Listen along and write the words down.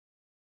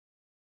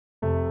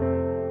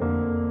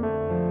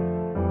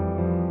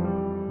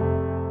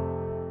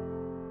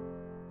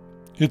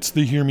It's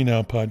the Hear Me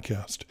Now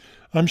podcast.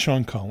 I'm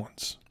Sean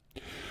Collins.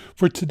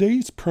 For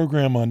today's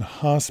program on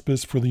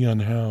Hospice for the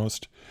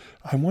Unhoused,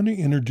 I want to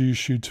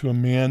introduce you to a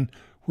man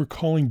we're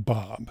calling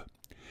Bob.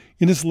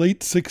 In his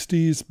late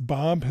 60s,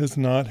 Bob has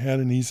not had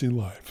an easy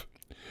life.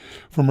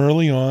 From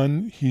early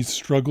on, he's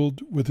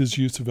struggled with his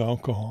use of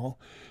alcohol.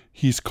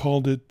 He's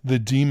called it the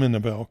demon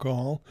of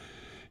alcohol.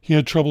 He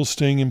had trouble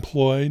staying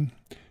employed.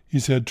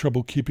 He's had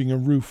trouble keeping a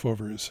roof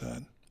over his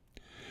head.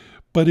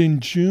 But in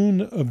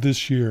June of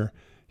this year,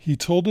 he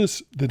told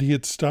us that he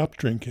had stopped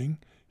drinking.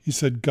 He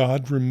said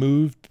God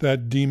removed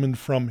that demon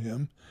from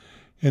him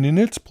and in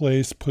its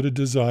place put a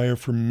desire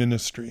for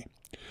ministry.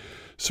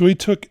 So he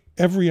took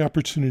every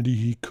opportunity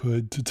he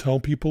could to tell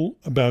people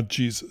about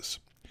Jesus.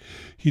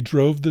 He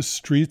drove the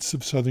streets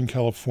of Southern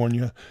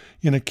California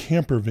in a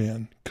camper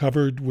van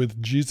covered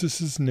with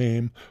Jesus'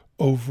 name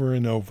over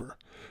and over.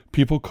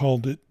 People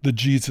called it the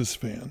Jesus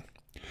van.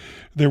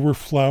 There were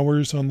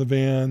flowers on the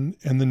van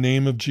and the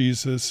name of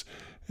Jesus,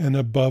 and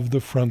above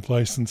the front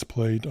license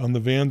plate on the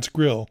van's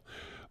grill,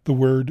 the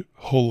word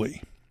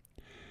holy.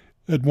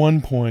 At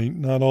one point,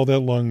 not all that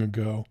long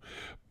ago,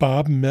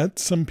 Bob met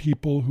some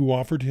people who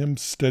offered him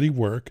steady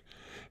work,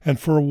 and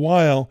for a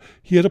while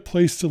he had a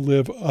place to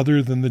live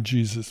other than the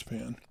Jesus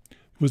van.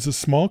 It was a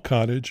small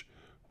cottage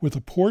with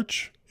a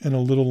porch and a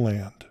little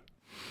land.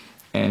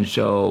 And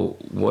so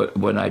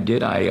what I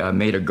did, I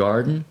made a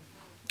garden,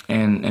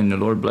 and the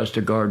Lord blessed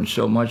the garden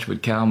so much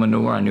with cow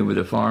manure. I knew where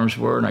the farms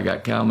were, and I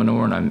got cow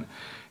manure,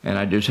 and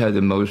I just had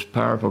the most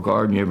powerful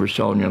garden you ever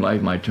saw in your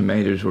life. My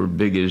tomatoes were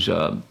big as,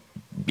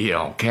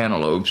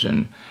 cantaloupes,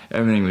 and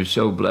everything was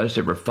so blessed.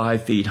 They were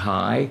 5 feet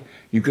high.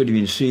 You couldn't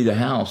even see the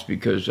house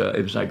because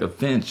it was like a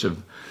fence.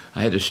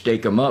 I had to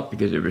stake them up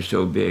because they were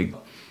so big.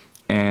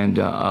 And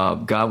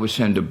God would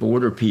send the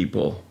border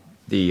people,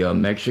 the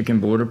Mexican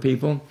border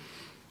people,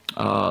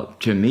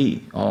 to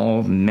me,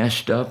 all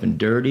messed up and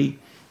dirty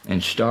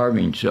and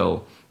starving.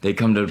 So they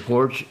come to the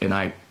porch, and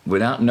I,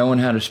 without knowing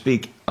how to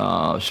speak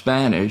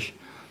Spanish,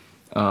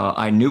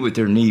 I knew what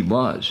their need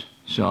was.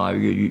 So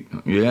they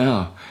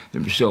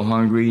were so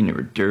hungry and they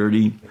were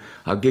dirty.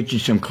 I'll get you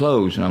some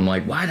clothes. And I'm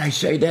like, why'd I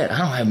say that? I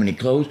don't have any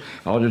clothes.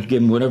 I'll just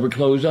give them whatever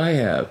clothes I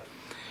have.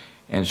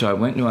 And so I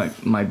went into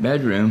my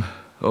bedroom,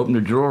 opened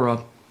the drawer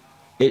up.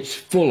 It's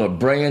full of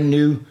brand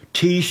new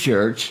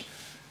T-shirts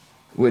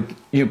with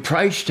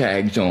price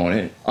tags on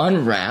it,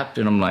 unwrapped.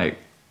 And I'm like,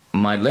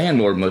 my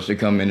landlord must have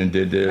come in and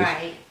did this.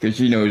 Right. Because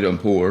she knows I'm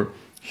poor.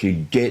 She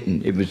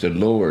didn't. It was the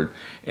Lord.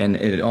 And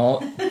it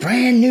all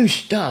brand new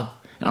stuff.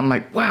 And I'm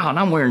like, wow, and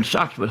I'm wearing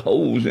socks with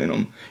holes in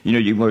them.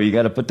 Where you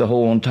got to put the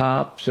hole on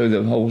top so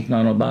the hole's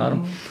not on the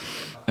bottom.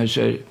 Mm-hmm. I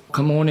said,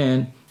 come on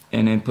in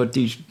and then put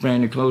these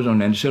brand new clothes on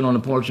and sit on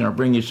the porch and I'll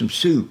bring you some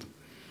soup.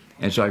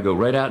 And so I go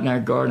right out in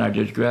that garden. I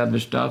just grab the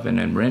stuff and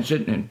then rinse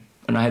it. And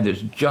I had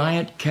this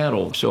giant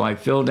kettle. So I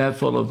filled that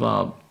full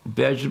of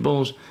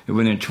vegetables. And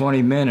within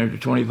 20 minutes or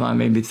 25,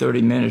 maybe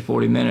 30 minutes,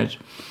 40 minutes,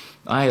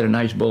 I had a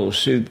nice bowl of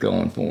soup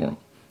going for them.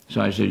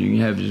 So I said, you can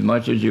have as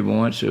much as you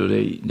want. So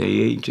they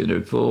ate till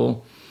they're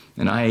full.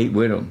 And I ate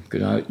with them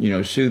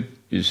because, soup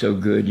is so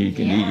good. You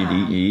can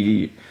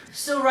eat it.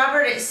 So,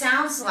 Robert, it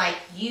sounds like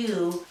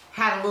you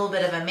had a little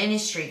bit of a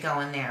ministry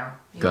going there.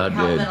 You God were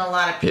helping did. A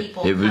lot of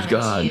people. It was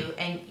God. To you.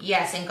 And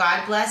yes, and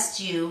God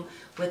blessed you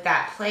with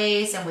that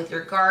place and with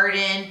your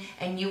garden.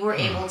 And you were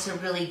able to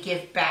really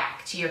give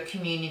back to your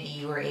community.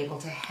 You were able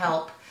to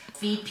help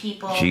feed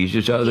people.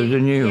 Jesus other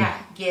than you. Yeah,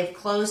 give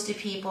clothes to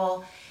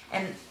people.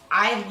 And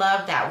I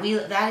love that.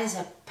 That is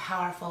a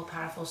powerful,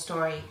 powerful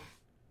story.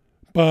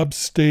 Bob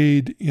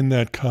stayed in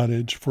that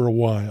cottage for a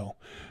while,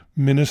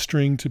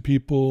 ministering to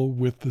people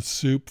with the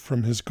soup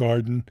from his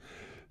garden,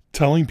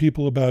 telling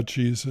people about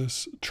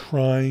Jesus,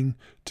 trying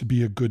to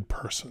be a good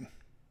person.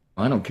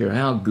 I don't care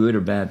how good or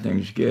bad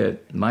things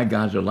get. My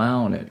God's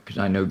allowing it because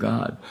I know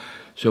God.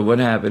 So what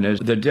happened is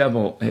the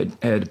devil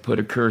had put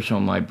a curse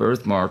on my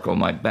birthmark on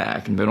my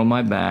back, in the middle of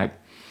my back,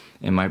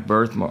 and my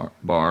birthmark,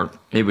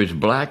 it was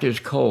black as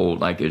coal,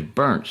 like it's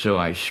burnt. So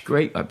I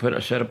set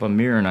up a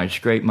mirror and I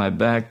scraped my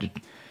back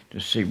to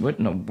see what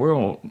in the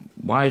world,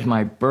 why is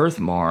my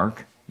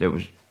birthmark, that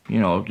was,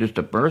 just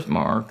a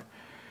birthmark,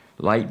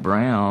 light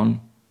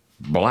brown,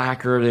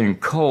 blacker than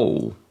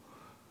coal.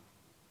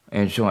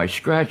 And so I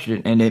scratched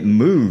it and it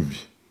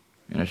moved.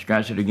 And I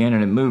scratched it again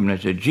and it moved. And I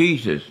said,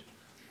 Jesus,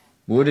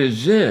 what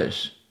is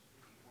this?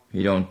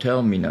 He don't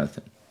tell me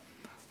nothing.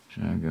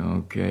 So I go,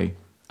 okay,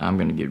 I'm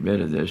going to get rid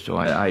of this. So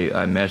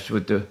I messed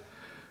with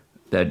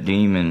that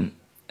demon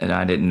and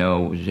I didn't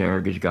know it was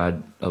there because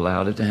God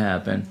allowed it to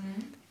happen. Mm-hmm.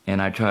 And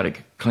I tried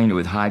to clean it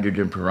with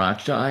hydrogen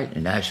peroxide,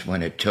 and that's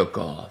when it took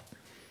off.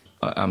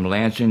 I'm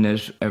lancing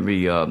this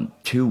every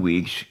 2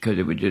 weeks because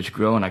it would just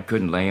grow, and I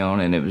couldn't lay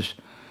on it, and it was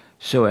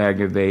so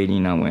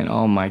aggravating. I went,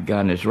 oh, my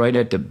God, and it's right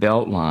at the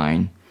belt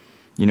line,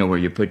 where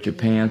you put your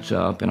pants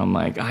up, and I'm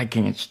like, I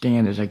can't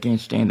stand this. I can't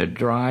stand to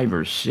drive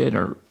or sit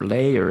or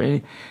lay or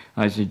anything.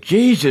 I said,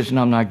 Jesus, and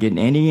I'm not getting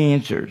any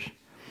answers.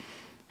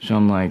 So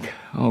I'm like,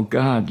 oh,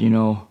 God,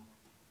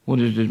 what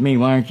does this mean?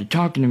 Why aren't you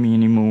talking to me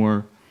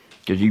anymore?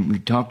 because he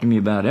talked to me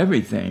about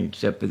everything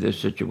except for this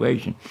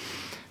situation.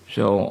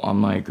 So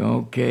I'm like,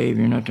 okay, if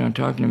you're not done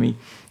talking to me,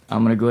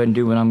 I'm going to go ahead and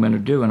do what I'm going to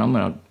do, and I'm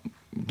going to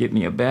get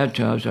me a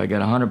bathtub. So I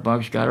got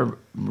 $100, got a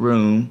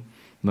room,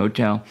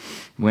 motel,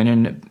 went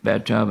in the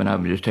bathtub, and I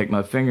would just take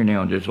my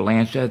fingernail and just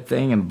lance that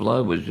thing, and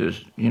blood was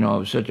just, it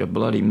was such a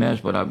bloody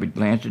mess, but I would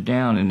lance it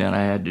down, and then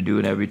I had to do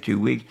it every 2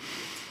 weeks.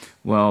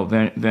 Well,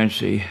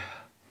 eventually,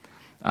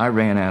 I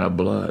ran out of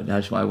blood.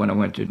 That's why when I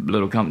went to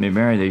Little Company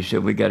Mary, they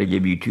said, we got to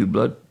give you 2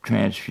 blood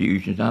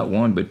transfusions, not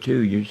 1, but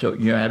 2.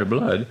 You're out of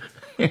blood.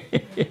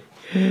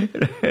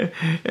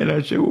 And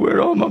I said, well, where'd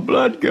all my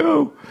blood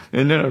go?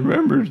 And then I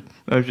remembered,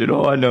 I said,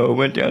 oh, I know, it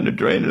went down the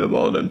drain of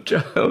all them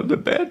the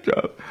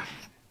bathtub.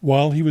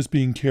 While he was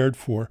being cared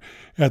for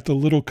at the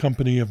Little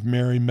Company of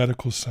Mary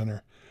Medical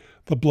Center,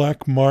 the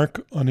black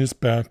mark on his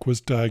back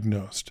was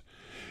diagnosed.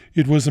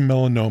 It was a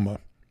melanoma,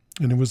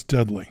 and it was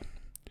deadly.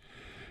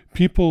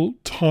 People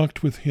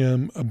talked with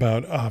him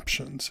about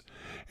options,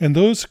 and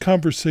those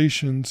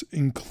conversations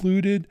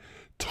included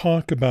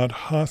talk about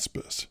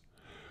hospice.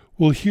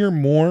 We'll hear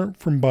more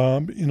from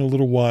Bob in a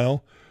little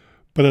while,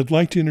 but I'd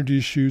like to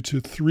introduce you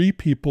to 3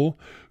 people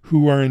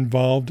who are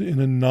involved in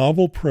a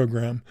novel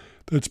program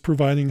that's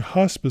providing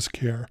hospice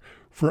care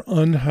for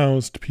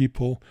unhoused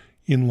people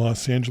in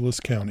Los Angeles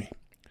County.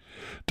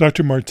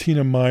 Dr.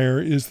 Martina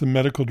Meyer is the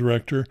medical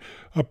director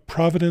of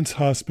Providence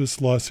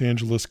Hospice, Los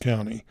Angeles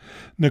County.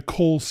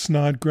 Nicole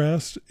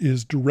Snodgrass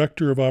is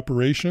director of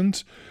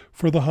operations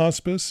for the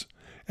hospice,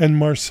 and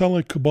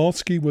Marcella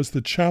Kubalski was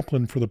the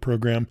chaplain for the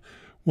program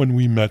when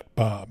we met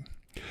Bob.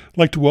 I'd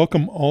like to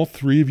welcome all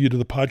 3 of you to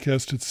the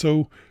podcast. It's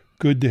so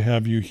good to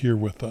have you here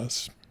with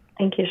us.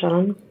 Thank you,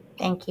 Sean.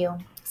 Thank you.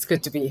 It's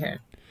good to be here.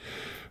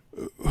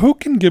 Who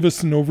can give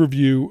us an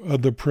overview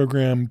of the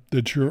program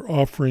that you're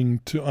offering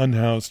to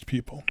unhoused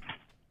people?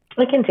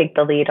 I can take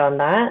the lead on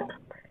that.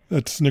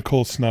 That's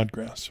Nicole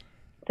Snodgrass.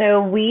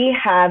 So we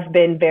have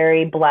been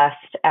very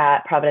blessed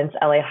at Providence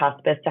LA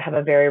Hospice to have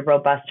a very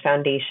robust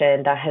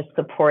foundation that has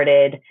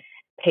supported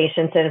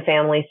patients and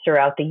families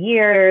throughout the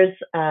years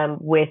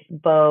with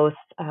both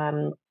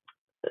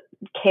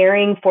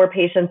caring for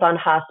patients on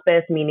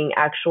hospice, meaning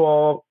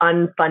actual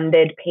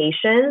unfunded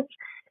patients.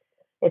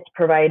 It's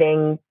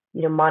providing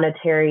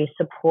monetary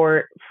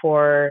support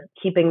for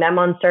keeping them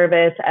on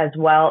service, as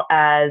well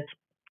as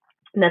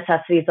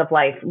necessities of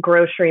life,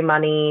 grocery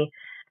money,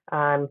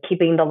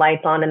 keeping the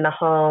lights on in the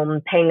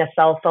home, paying a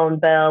cell phone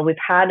bill. We've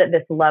had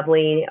this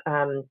lovely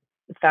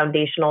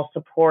foundational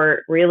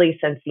support really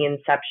since the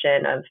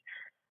inception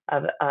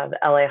of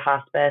LA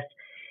Hospice.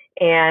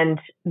 And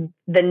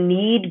the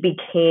need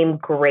became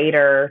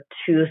greater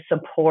to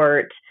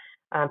support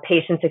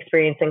patients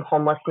experiencing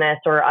homelessness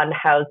or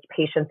unhoused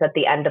patients at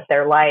the end of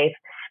their life.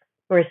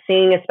 We're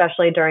seeing,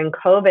 especially during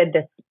COVID,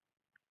 this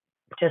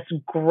just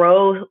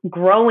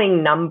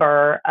growing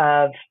number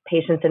of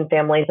patients and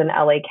families in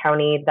LA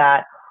County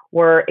that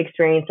were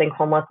experiencing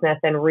homelessness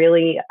and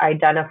really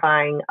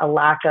identifying a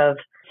lack of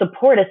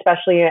support,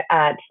 especially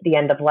at the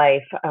end of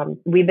life.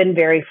 We've been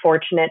very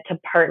fortunate to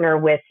partner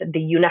with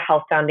the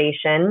unhoused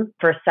Foundation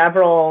for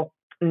several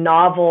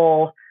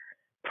novel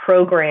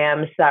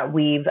programs that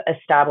we've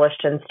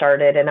established and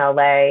started in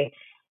LA.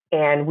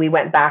 And we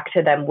went back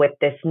to them with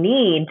this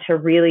need to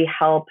really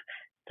help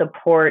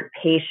support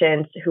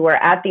patients who are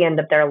at the end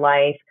of their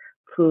life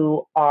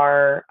who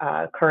are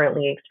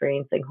currently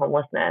experiencing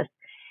homelessness,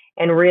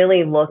 and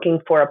really looking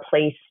for a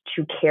place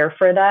to care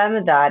for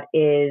them that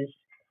is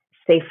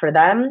safe for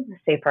them,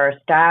 safe for our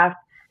staff,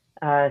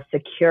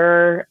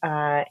 secure,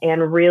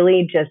 and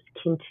really just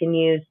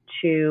continues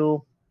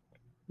to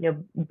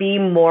be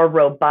more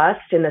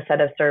robust in the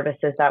set of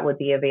services that would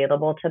be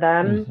available to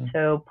them. Mm-hmm.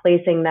 So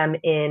placing them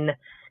in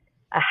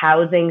a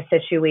housing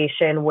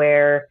situation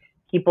where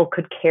people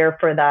could care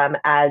for them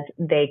as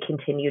they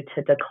continue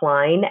to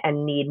decline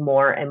and need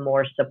more and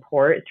more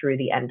support through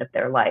the end of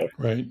their life.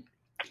 Right.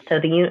 So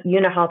the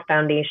UniHealth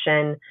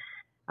Foundation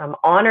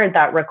honored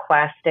that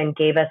request and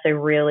gave us a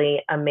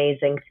really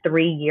amazing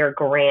 3-year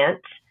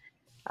grant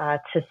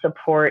to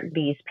support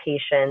these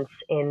patients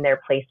in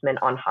their placement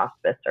on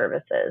hospice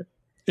services.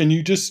 And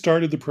you just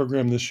started the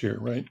program this year,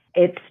 right?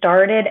 It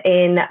started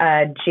in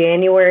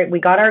January. We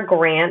got our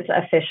grant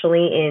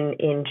officially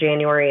in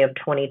January of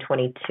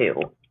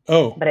 2022.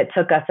 Oh. But it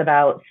took us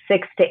about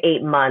 6 to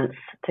 8 months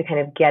to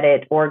kind of get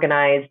it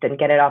organized and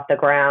get it off the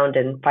ground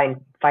and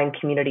find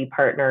community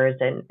partners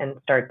and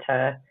start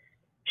to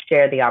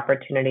share the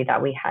opportunity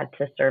that we had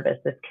to service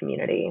this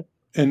community.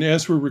 And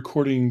as we're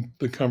recording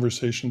the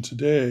conversation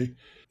today,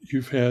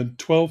 you've had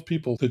 12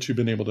 people that you've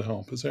been able to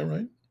help. Is that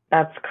right?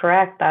 That's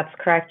correct.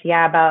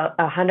 Yeah, about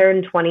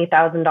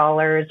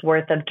 $120,000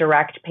 worth of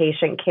direct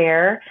patient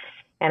care,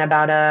 and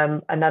about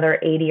another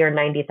 $80,000 or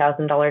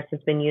 $90,000 has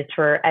been used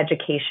for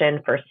education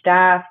for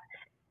staff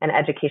and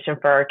education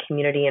for our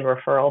community and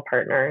referral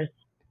partners.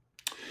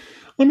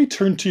 Let me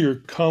turn to your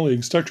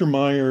colleagues. Dr.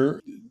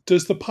 Meyer,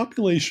 does the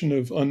population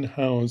of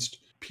unhoused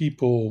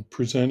people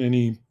present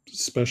any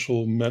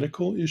special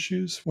medical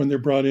issues when they're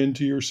brought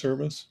into your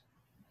service?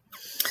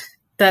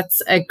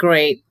 That's a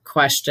great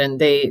question.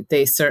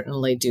 They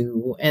certainly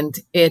do. And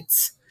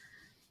it's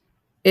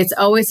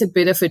always a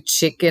bit of a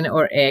chicken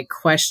or egg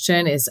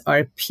question.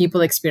 Are people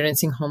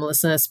experiencing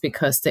homelessness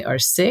because they are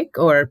sick,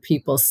 or are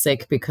people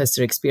sick because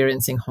they're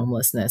experiencing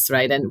homelessness,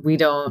 right? And we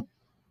don't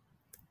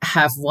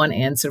have one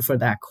answer for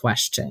that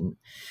question.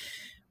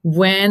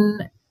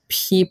 When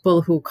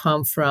people who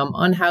come from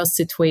unhoused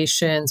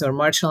situations or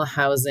marginal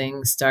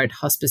housing start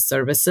hospice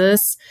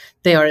services,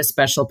 they are a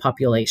special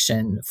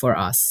population for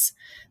us.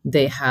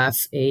 They have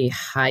a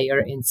higher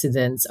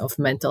incidence of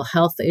mental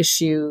health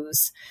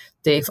issues.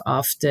 They've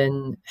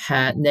often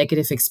had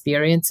negative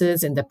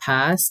experiences in the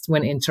past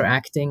when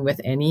interacting with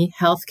any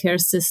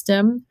healthcare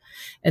system.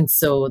 And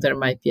so there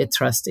might be a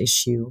trust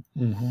issue.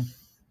 Mm-hmm.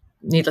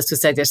 Needless to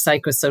say, their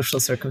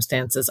psychosocial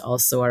circumstances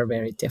also are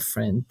very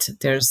different.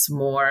 There's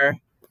more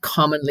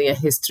commonly a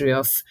history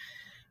of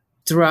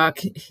drug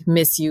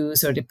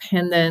misuse or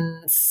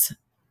dependence.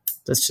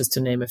 That's just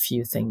to name a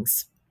few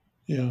things.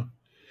 Yeah.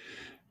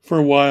 For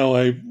a while,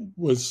 I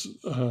was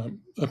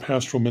a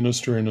pastoral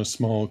minister in a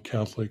small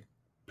Catholic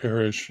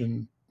parish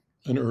in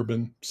an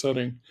urban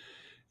setting.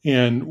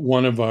 And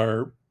one of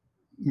our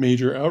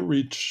major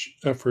outreach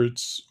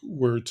efforts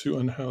were to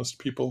unhoused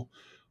people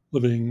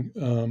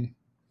living,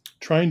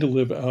 trying to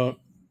live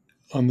out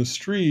on the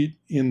street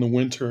in the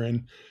winter.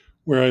 And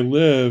where I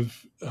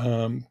live,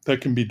 that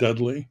can be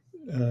deadly.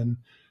 And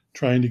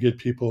trying to get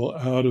people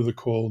out of the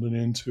cold and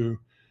into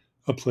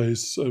a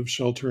place of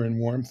shelter and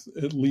warmth,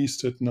 at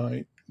least at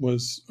night,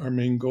 was our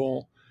main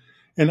goal.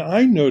 And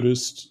I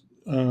noticed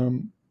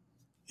in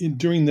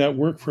doing that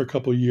work for a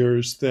couple of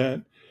years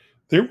that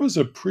there was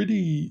a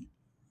pretty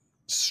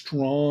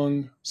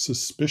strong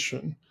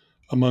suspicion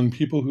among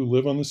people who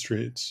live on the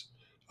streets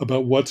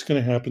about what's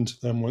going to happen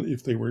to them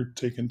if they were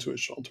taken to a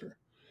shelter.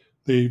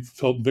 They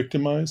felt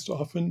victimized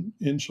often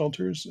in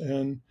shelters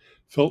and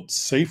felt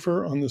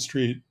safer on the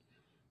street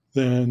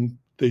than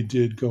they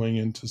did going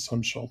into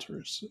some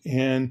shelters.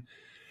 And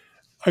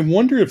I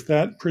wonder if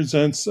that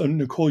presents,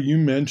 Nicole, you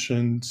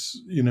mentioned,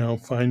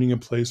 finding a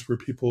place where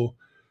people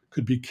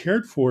could be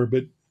cared for,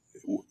 but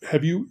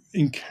have you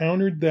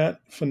encountered that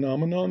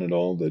phenomenon at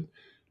all, that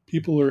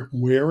people are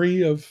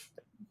wary of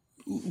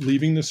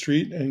leaving the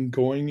street and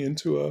going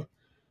into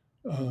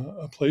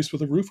a place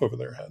with a roof over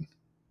their head?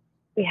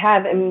 We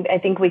have, and I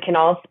think we can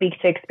all speak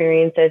to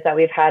experiences that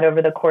we've had over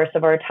the course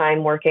of our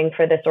time working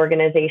for this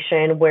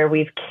organization where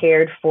we've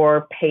cared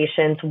for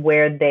patients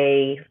where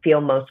they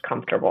feel most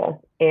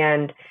comfortable.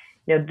 And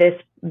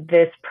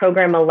this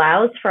program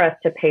allows for us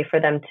to pay for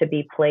them to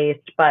be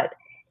placed, but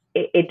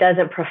it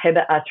doesn't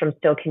prohibit us from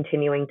still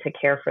continuing to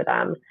care for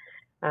them.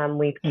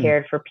 We've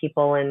cared for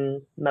people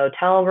in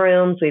motel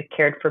rooms. We've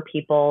cared for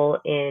people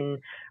in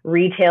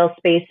retail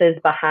spaces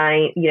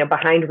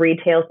behind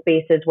retail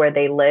spaces where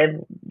they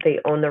live. They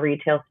own the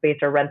retail space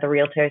or rent the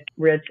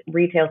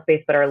retail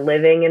space, but are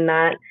living in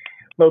that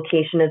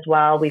location as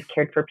well. We've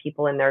cared for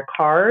people in their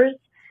cars.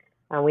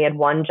 We had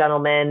one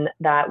gentleman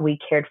that we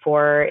cared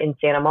for in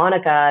Santa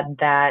Monica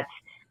that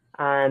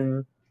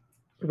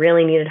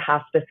really needed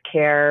hospice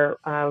care,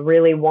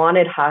 really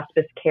wanted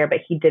hospice care,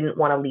 but he didn't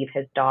want to leave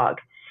his dog.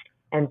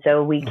 And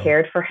so we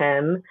cared for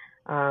him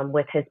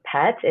with his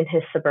pet in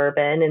his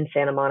Suburban in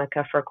Santa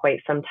Monica for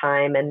quite some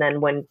time. And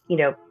then when,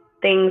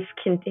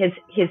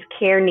 his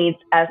care needs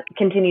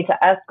continue to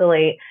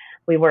escalate,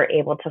 we were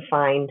able to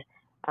find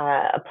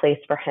a place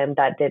for him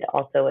that did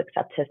also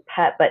accept his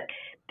pet. But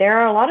there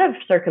are a lot of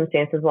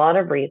circumstances, a lot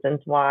of reasons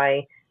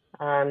why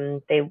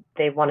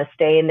they want to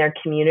stay in their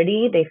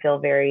community. They feel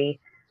very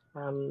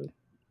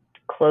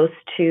close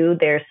to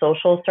their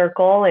social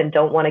circle and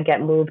don't want to get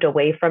moved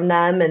away from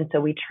them. And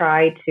so we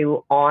try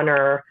to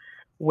honor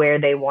where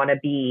they want to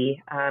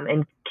be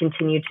and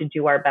continue to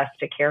do our best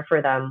to care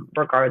for them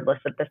regardless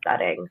of the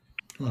setting.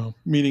 Well,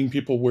 meeting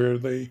people where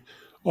they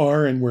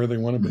are and where they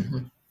want to be.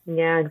 Mm-hmm.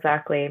 Yeah,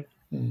 exactly.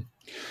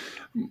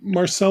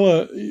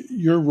 Marcella,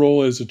 your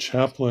role as a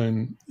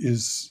chaplain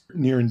is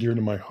near and dear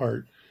to my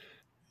heart.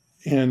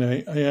 And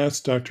I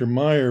asked Dr.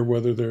 Meyer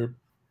whether the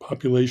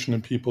population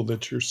of people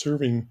that you're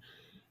serving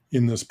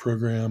in this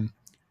program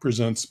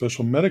presents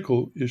special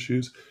medical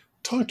issues.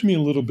 Talk to me a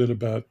little bit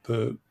about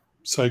the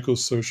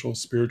psychosocial,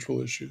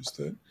 spiritual issues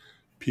that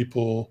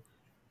people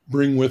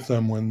bring with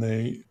them when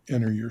they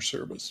enter your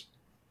service.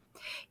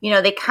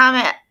 They come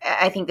at,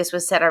 I think this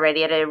was said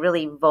already, at a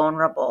really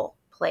vulnerable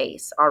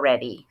place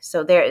already.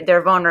 So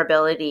their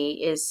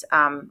vulnerability is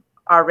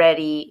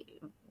already,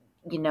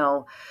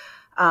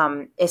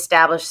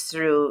 established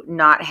through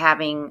not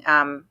having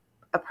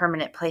a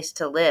permanent place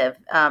to live,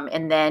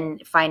 and then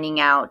finding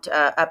out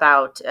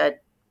about a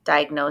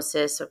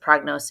diagnosis or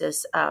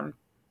prognosis,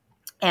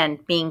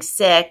 and being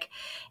sick,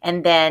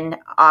 and then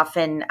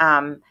often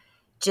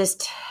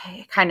just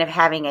kind of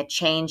having a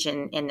change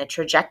in the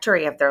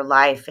trajectory of their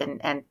life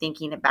and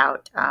thinking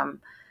about,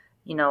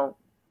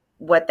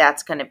 what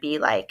that's going to be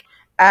like.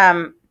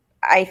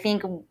 I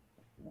think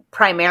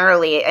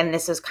primarily, and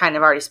this is kind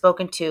of already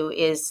spoken to,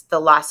 is the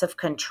loss of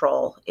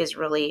control is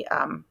really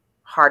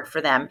hard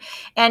for them.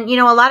 And,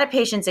 a lot of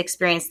patients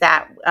experience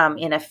that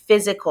in a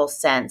physical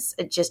sense,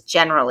 just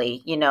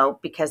generally,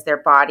 because their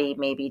body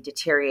may be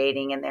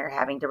deteriorating and they're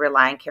having to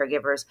rely on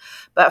caregivers.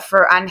 But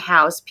for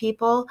unhoused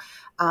people,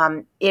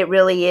 it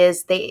really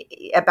is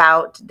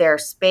about their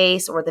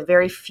space or the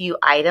very few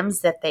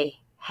items that they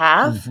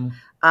have.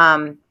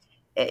 Mm-hmm.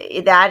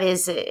 That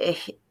is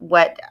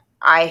what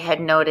I had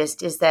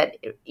noticed, is that,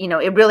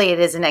 it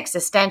is an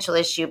existential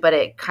issue, but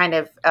it kind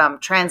of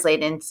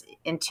translates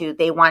into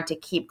they want to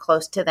keep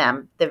close to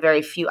them the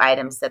very few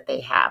items that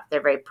they have.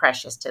 They're very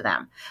precious to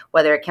them,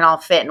 whether it can all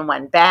fit in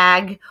one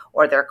bag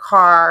or their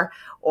car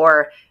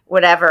or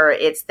whatever.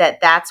 It's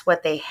that's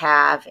what they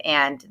have,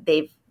 and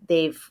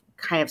they've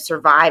kind of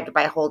survived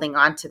by holding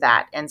on to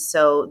that. And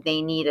so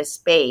they need a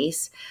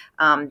space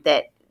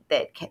that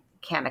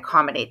can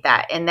accommodate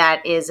that. And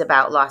that is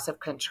about loss of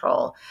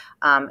control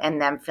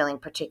and them feeling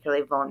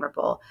particularly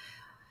vulnerable.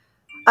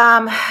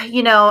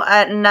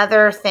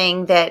 Another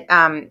thing that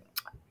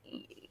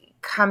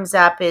comes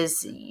up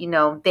is,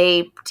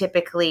 they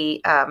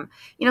typically,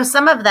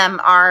 some of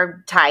them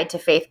are tied to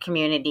faith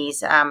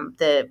communities.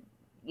 The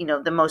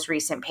most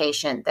recent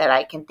patient that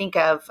I can think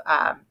of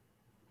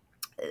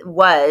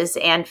was,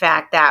 in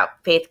fact, that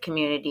faith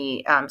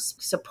community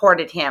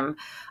supported him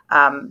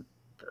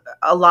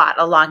a lot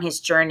along his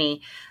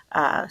journey.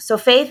 So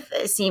faith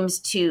seems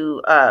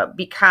to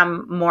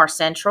become more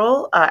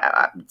central,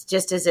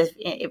 just as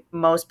if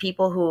most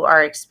people who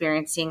are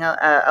experiencing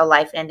a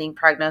life-ending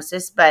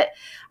prognosis. But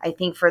I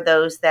think for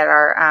those that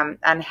are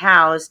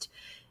unhoused,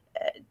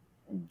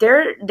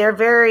 they're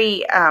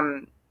very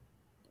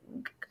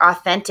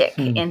authentic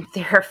in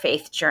their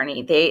faith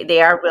journey.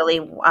 They are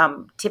really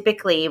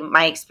typically,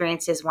 my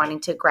experience is wanting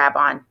to grab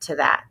on to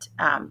that,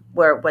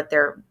 where what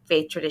their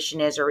faith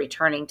tradition is, or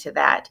returning to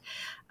that,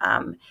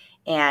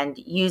 and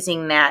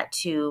using that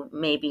to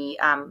maybe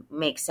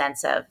make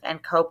sense of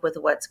and cope with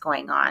what's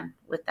going on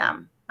with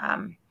them.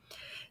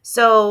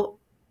 So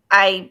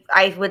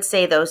I would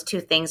say those two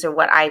things are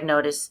what I've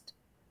noticed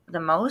the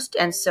most.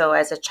 And so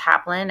as a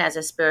chaplain, as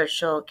a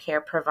spiritual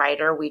care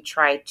provider, we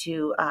try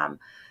to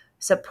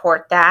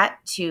support that,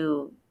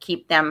 to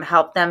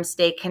help them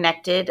stay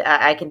connected.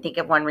 I can think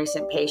of one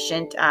recent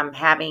patient,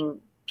 having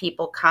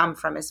people come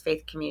from his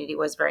faith community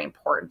was very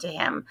important to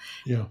him.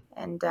 Yeah.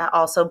 And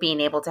also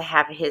being able to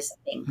have his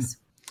things.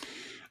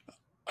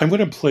 I'm going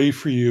to play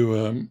for you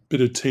a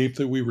bit of tape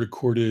that we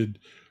recorded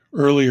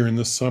earlier in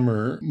the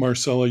summer.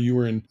 Marcella, you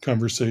were in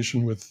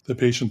conversation with the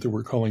patient that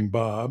we're calling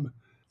Bob.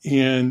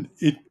 And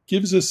it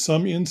gives us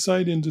some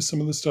insight into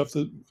some of the stuff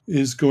that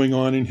is going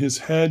on in his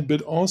head.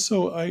 But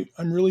also,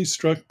 I'm really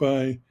struck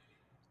by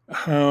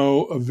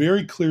how a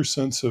very clear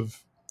sense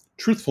of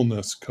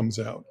truthfulness comes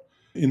out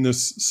in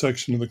this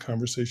section of the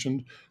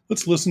conversation.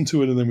 Let's listen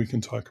to it and then we can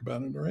talk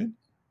about it, all right?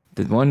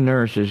 The one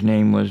nurse, his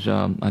name was,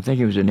 I think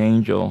he was an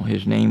angel.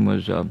 His name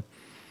was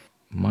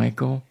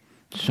Michael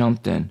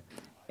something.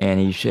 And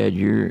he said,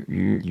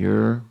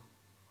 you're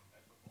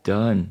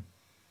done.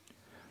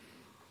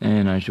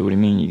 And I said, what do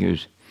you mean? He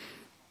goes,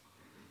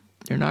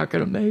 you're not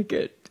going to make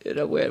it. And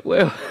I went,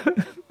 well,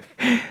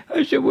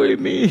 I said, what do you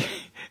mean?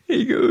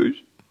 He goes,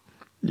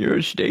 you're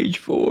at stage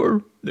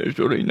 4. There's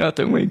really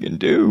nothing we can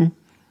do.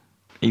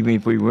 Even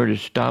if we were to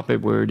stop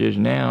it where it is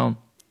now,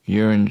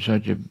 you're in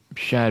such a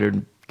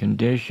shattered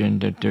condition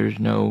that there's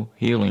no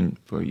healing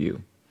for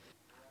you.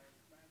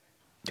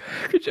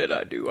 Because then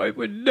I knew I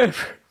would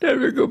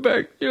never go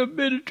back to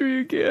ministry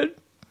again.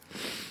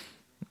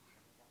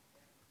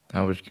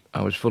 I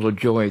was full of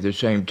joy at the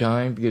same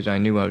time because I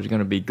knew I was going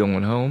to be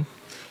going home.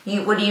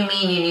 What do you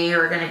mean you knew you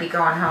were going to be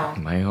going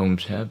home? My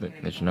home's heaven.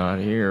 It's not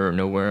here or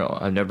nowhere else.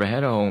 I've never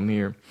had a home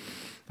here.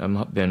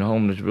 I've been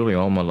homeless really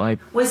all my life.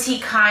 Was he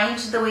kind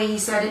the way he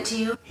said it to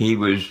you? He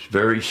was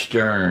very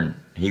stern.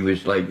 He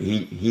was like,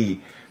 he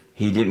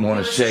didn't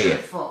want to say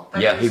it.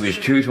 Yeah, he was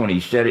truthful when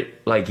he said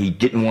it, like he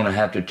didn't want to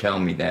have to tell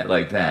me that,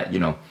 like that,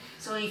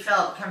 So he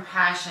felt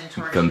compassion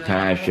towards you.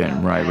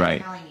 Compassion,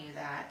 right. Telling you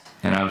that.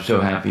 And I was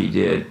so happy he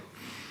did,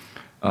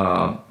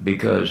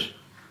 because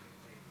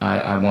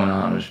I want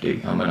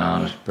honesty. I'm an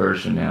honest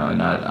person now,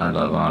 and I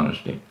love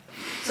honesty.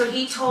 So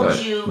he told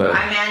you,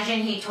 I imagine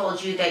he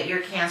told you that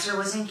your cancer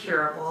was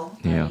incurable.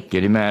 Yeah,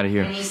 get him out of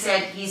here. And he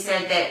said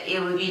that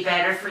it would be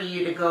better for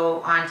you to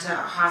go on to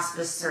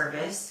hospice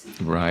service.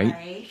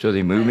 Right. So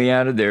they moved me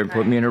out of there,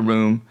 put me in a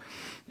room,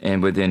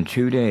 and within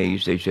 2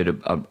 days they said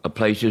a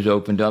place is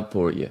opened up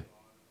for you.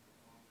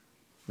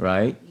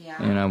 Right?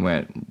 Yeah. And I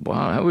went,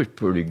 wow, that was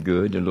pretty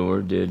good. The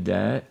Lord did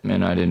that.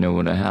 And I didn't know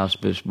what a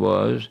hospice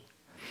was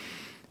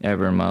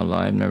ever in my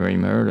life, never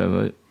even heard of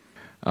it.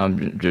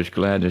 I'm just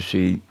glad to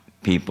see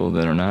people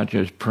that are not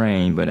just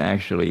praying, but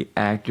actually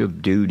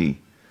active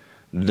duty,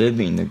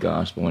 living the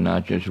gospel and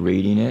not just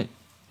reading it.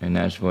 And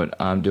that's what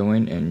I'm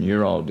doing and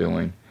you're all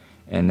doing.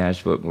 And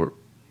that's what we're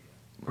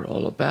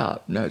all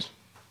about. And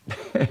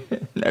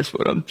that's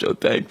what I'm so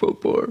thankful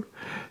for.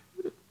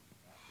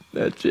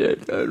 That's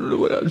it. I don't know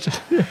what else.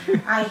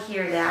 I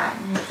hear that.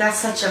 That's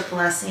such a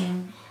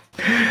blessing.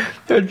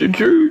 That's the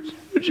truth.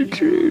 That's the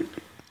truth.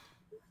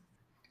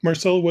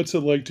 Marcella, what's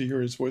it like to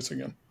hear his voice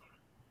again?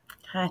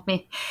 I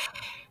mean,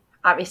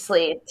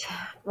 obviously, it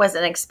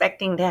wasn't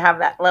expecting to have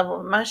that level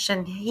of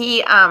emotion.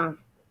 I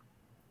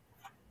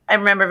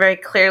remember very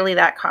clearly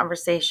that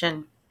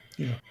conversation.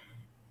 Yeah.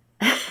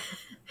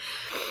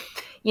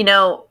 You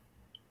know,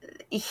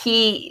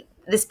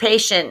 this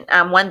patient,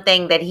 one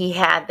thing that he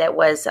had that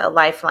was a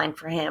lifeline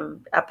for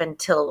him up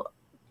until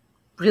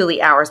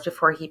really hours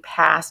before he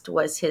passed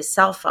was his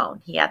cell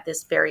phone. He had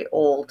this very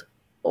old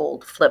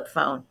flip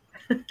phone.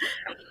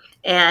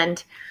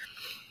 And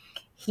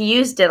he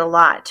used it a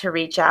lot to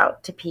reach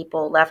out to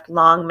people, left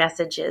long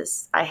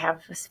messages. I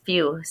have a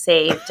few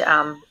saved.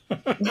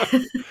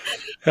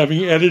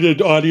 Having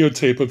edited audio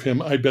tape of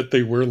him, I bet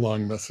they were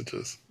long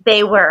messages.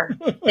 They were,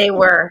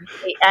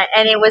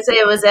 and it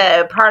was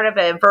a part of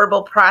a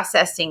verbal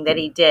processing that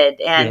he did.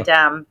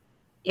 And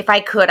if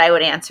I could, I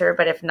would answer,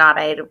 but if not,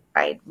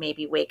 I'd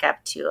maybe wake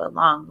up to a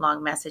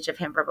long message of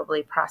him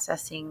verbally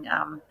processing.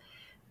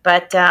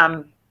 But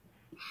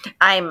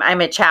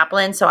I'm a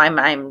chaplain, so I'm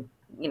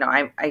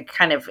I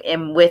kind of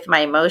am with my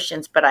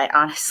emotions, but I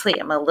honestly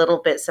am a little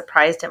bit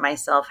surprised at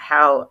myself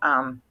how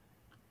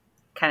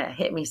kind of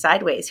hit me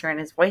sideways hearing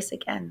his voice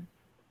again.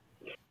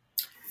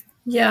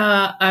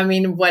 Yeah, I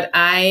mean, what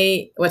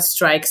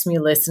strikes me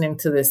listening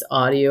to this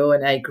audio,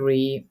 and I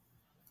agree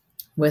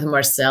with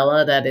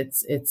Marcella that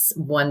it's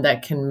one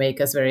that can make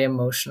us very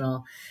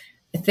emotional.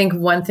 I think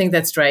one thing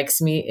that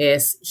strikes me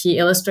is he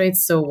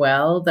illustrates so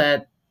well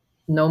that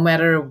no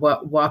matter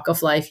what walk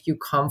of life you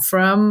come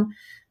from,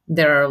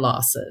 there are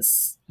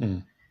losses.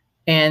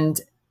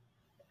 And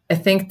I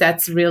think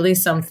that's really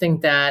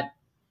something that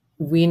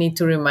we need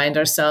to remind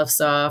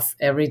ourselves of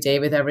every day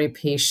with every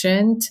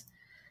patient,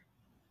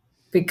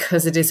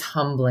 because it is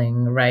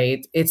humbling,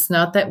 right? It's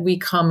not that we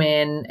come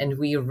in and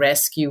we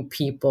rescue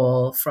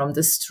people from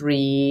the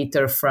street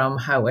or from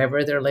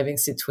however their living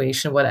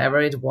situation, whatever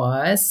it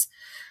was.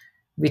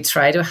 We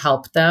try to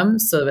help them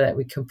so that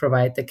we can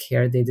provide the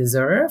care they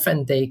deserve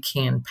and they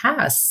can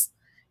pass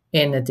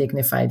in a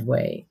dignified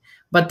way.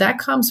 But that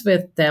comes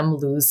with them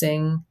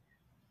losing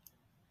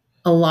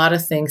a lot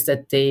of things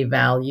that they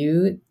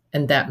valued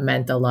and that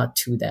meant a lot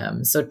to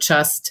them. So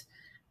just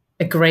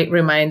a great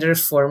reminder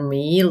for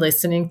me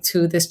listening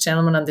to this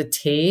gentleman on the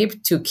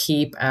tape to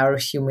keep our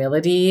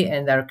humility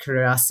and our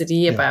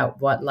curiosity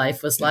about what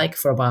life was like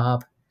for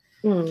Bob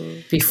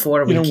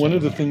before we one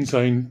of the in. things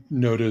I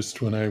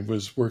noticed when I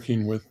was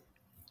working with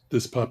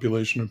this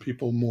population of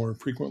people more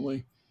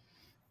frequently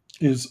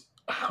is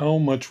how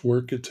much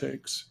work it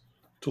takes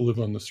to live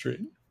on the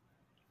street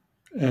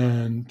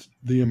and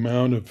the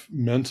amount of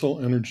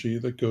mental energy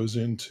that goes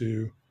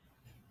into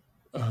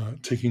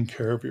taking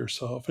care of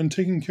yourself and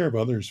taking care of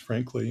others.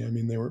 Frankly, I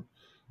mean,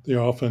 they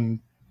often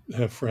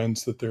have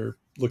friends that they're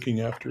looking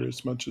after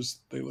as much as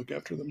they look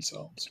after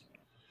themselves.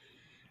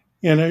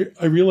 And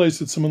I realized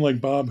that someone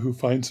like Bob, who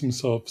finds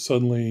himself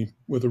suddenly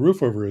with a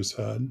roof over his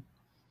head,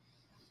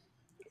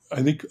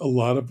 I think a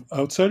lot of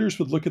outsiders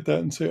would look at that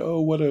and say, "Oh,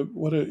 what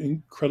an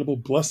incredible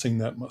blessing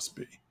that must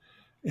be."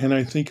 And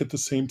I think at the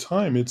same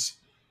time,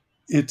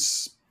 it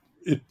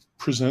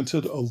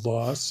presented a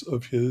loss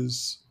of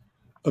his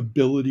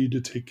ability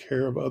to take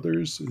care of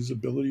others, his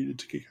ability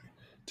to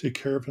take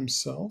care of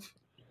himself.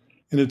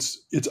 And it's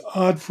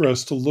odd for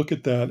us to look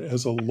at that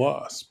as a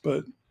loss,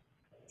 but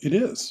it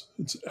is.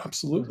 It's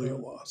absolutely a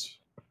loss.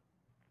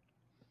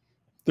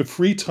 The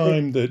free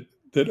time that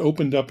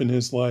opened up in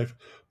his life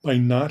by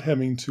not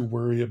having to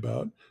worry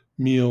about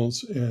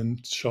meals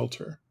and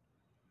shelter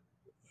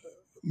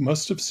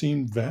must have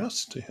seemed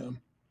vast to him.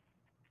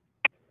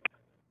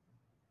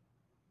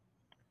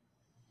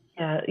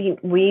 Yeah,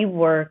 we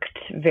worked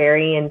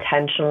very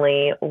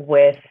intentionally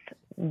with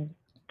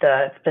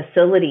the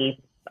facility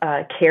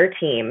care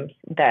teams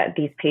that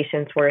these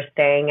patients were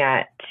staying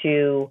at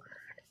to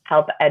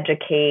help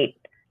educate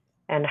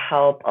and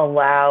help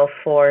allow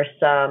for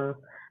some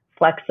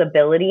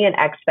flexibility and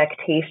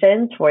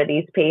expectations for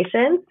these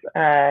patients.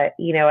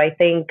 I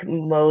think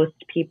most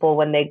people,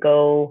 when they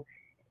go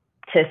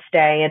to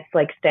stay, it's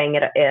like staying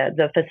at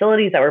the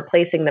facilities that we're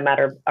placing them at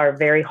are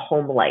very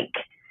home-like.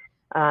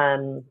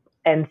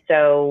 And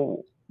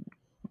so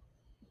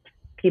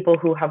people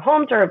who have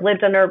homes or have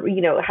lived under,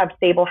 have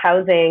stable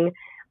housing,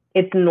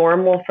 it's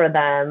normal for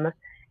them.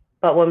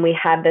 But when we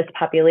had this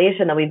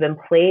population that we've been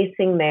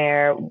placing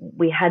there,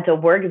 we had to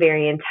work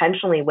very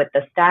intentionally with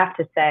the staff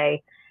to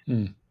say,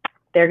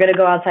 they're going to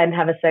go outside and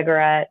have a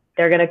cigarette.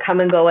 They're going to come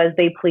and go as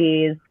they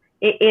please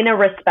in a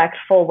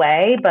respectful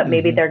way, but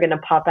maybe they're going to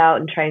pop out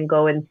and try and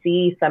go and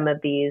see some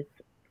of these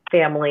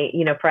family,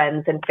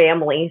 friends and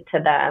family to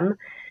them.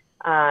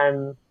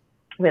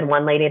 We had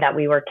one lady that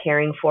we were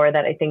caring for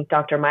that I think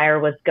Dr. Meyer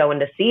was going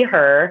to see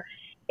her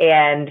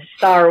and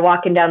saw her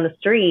walking down the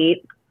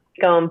street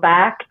going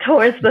back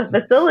towards the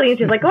facility.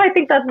 She's like, "Oh, I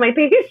think that's my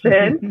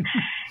patient."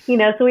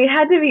 So we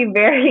had to be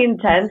very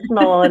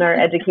intentional in our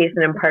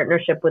education and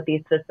partnership with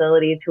these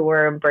facilities who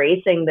were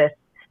embracing this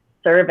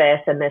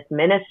service and this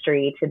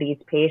ministry to these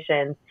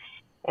patients,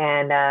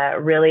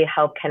 and really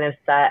help kind of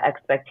set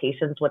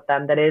expectations with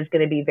them that is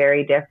going to be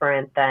very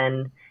different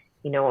than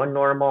a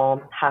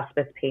normal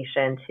hospice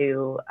patient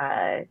who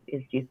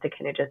is used to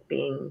kind of just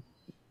being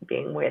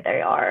where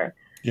they are.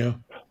 Yeah.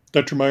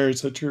 Dr. Meyer,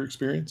 is that your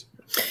experience?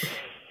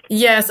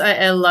 Yes,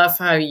 I love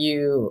how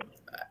you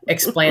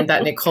explained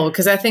that, Nicole,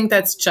 because I think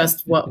that's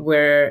just what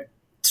we're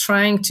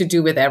trying to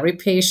do with every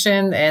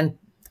patient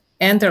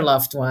and their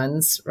loved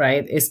ones,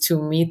 right? Is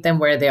to meet them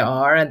where they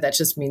are. And that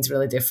just means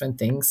really different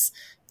things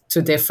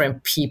to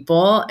different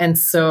people. And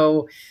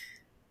so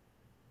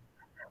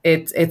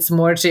it's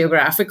more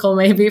geographical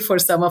maybe for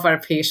some of our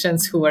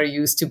patients who are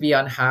used to be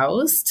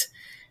unhoused.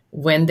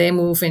 When they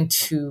move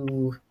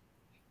into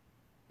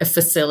a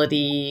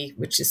facility,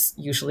 which is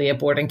usually a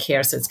board and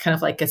care. So it's kind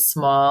of like a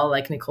small,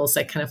 like Nicole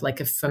said, kind of like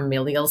a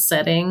familial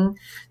setting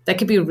that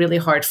can be really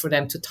hard for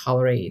them to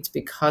tolerate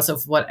because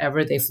of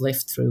whatever they've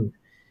lived through,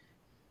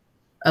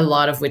 a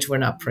lot of which we're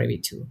not privy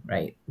to,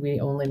 right?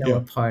 We only know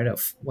a part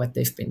of what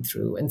they've been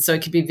through. And so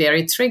it can be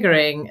very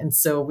triggering. And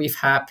so we've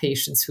had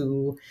patients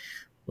who,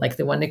 like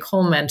the one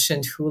Nicole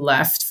mentioned, who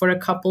left for a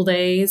couple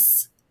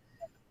days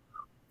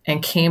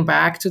and came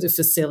back to the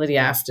facility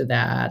after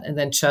that. And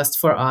then just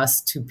for us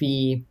to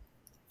be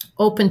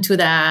open to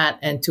that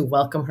and to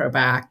welcome her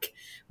back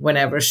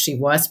whenever she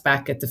was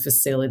back at the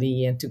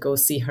facility and to go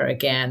see her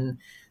again,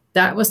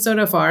 that was sort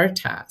of our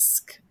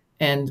task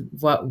and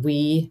what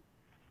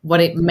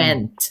it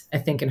meant, I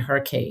think, in her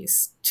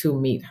case, to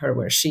meet her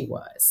where she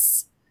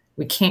was.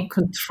 We can't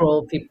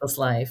control people's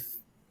life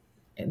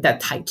that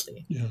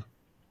tightly. Yeah.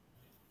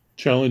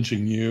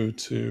 Challenging you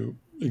to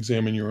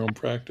examine your own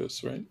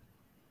practice, right?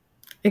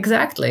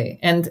 Exactly.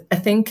 And I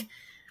think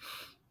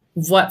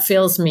what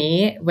fills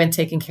me when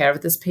taking care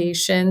of these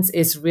patients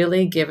is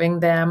really giving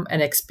them an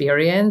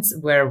experience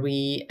where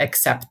we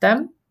accept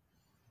them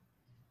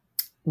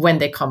when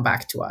they come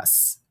back to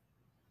us.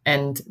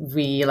 And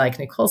we, like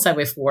Nicole said,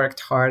 we've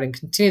worked hard and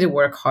continue to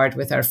work hard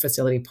with our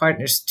facility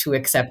partners to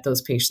accept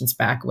those patients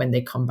back when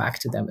they come back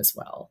to them as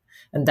well.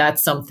 And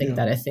that's something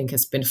that I think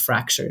has been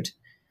fractured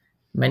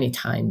many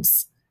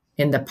times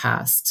in the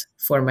past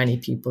for many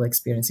people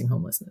experiencing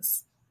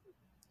homelessness.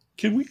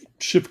 Can we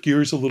shift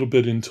gears a little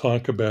bit and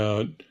talk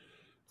about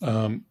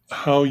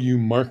how you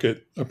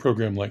market a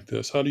program like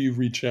this? How do you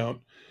reach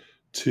out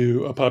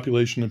to a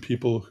population of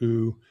people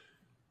who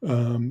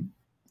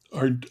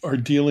are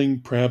dealing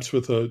perhaps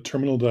with a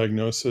terminal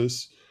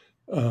diagnosis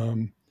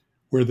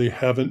where they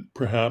haven't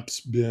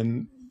perhaps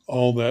been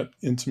all that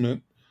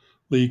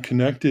intimately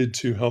connected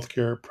to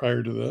healthcare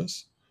prior to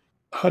this?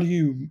 How do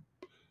you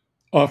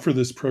offer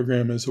this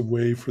program as a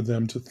way for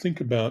them to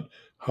think about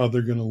how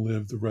they're going to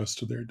live the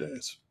rest of their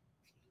days?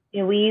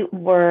 Yeah, we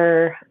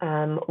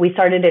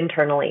started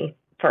internally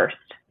first.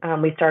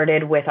 We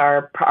started with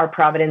our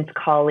Providence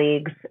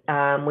colleagues.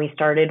 We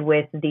started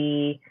with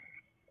the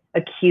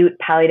acute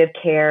palliative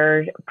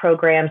care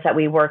programs that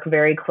we work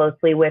very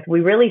closely with. We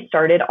really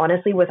started,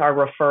 honestly, with our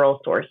referral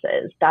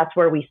sources. That's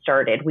where we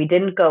started. We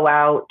didn't go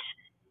out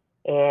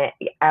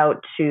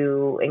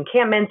to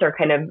encampments or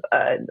kind of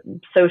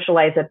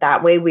socialize it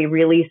that way. We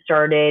really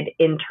started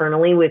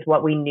internally with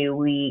what we knew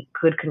we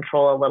could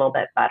control a little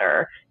bit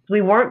better. So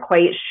we weren't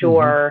quite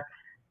sure,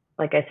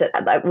 like I said,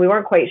 we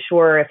weren't quite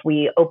sure if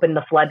we opened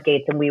the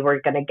floodgates and we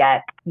were going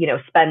to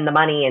spend the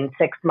money in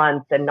 6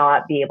 months and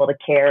not be able to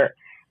care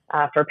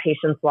for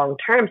patients long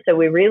term. So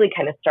we really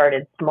kind of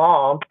started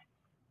small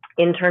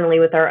internally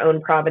with our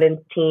own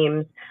Providence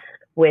teams,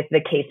 with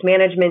the case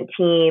management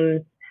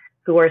teams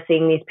who are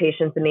seeing these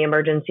patients in the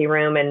emergency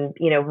room, and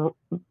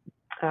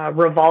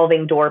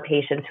revolving door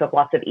patients who have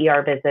lots of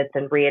ER visits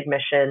and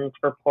readmissions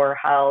for poor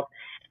health.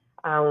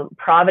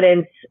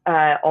 Providence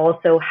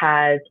also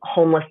has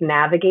homeless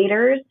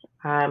navigators,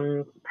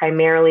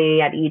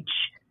 primarily at each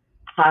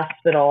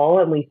hospital,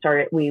 and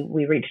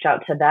we reached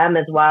out to them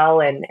as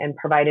well and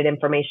provided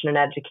information and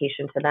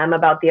education to them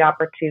about the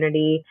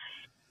opportunity.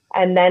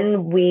 And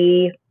then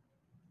we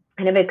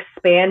kind of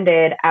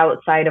expanded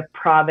outside of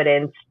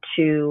Providence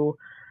to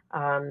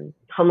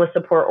homeless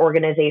support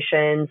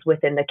organizations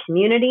within the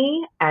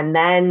community. And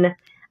then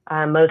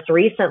most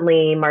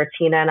recently,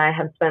 Martina and I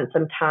have spent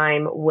some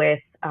time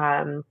with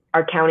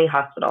our county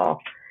hospital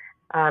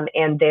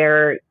and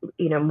their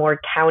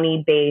more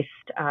county-based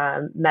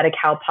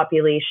Medi-Cal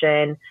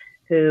population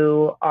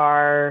who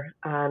are,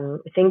 I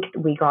think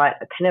we got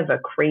kind of a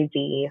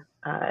crazy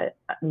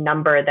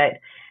number that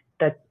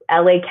the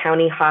LA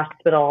County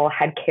Hospital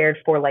had cared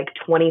for like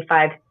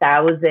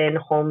 25,000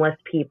 homeless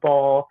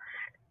people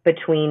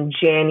between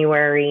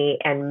January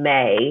and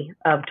May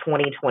of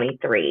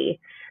 2023.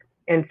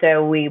 And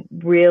so we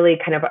really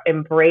kind of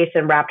embraced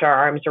and wrapped our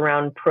arms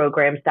around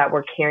programs that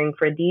were caring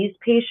for these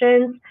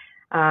patients,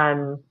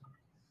 and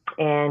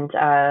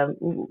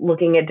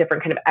looking at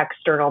different kind of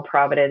external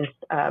Providence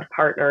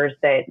partners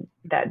that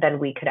then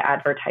we could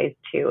advertise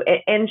to.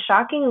 And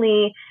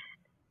shockingly,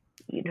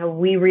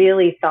 we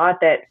really thought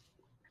that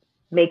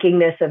making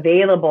this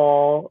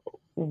available,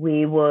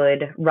 we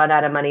would run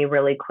out of money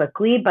really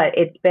quickly, but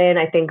it's been,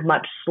 I think,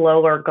 much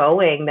slower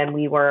going than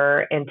we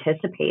were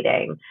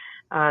anticipating.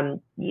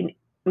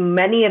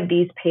 Many of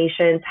these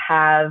patients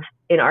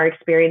in our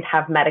experience,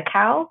 have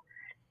Medi-Cal,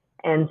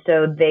 And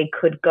so they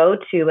could go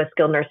to a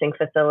skilled nursing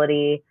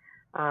facility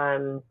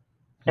and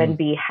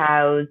be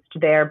housed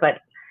there. But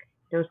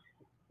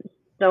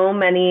so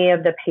many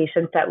of the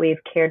patients that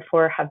we've cared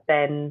for have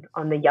been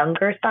on the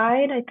younger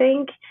side, I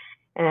think.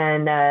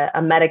 And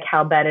a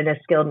Medi-Cal bed in a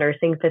skilled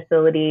nursing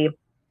facility,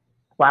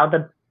 while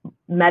the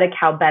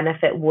Medi-Cal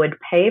benefit would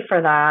pay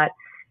for that,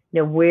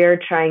 we're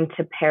trying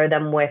to pair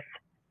them with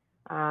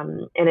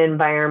an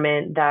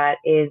environment that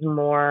is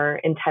more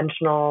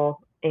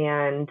intentional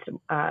and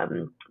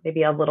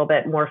maybe a little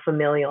bit more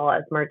familial,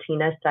 as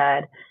Martina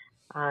said,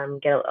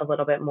 get a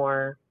little bit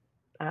more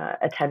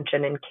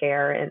attention and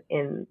care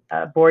in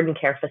a board and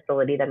care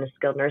facility than a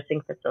skilled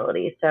nursing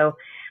facility. So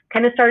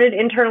kind of started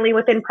internally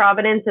within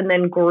Providence and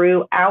then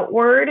grew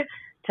outward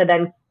to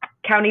then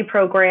county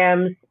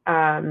programs,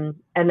 and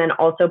then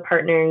also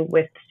partnering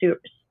with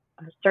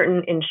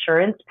certain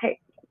insurance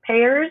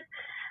payers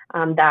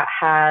that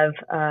have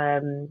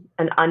an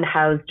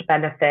unhoused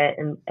benefit,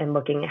 and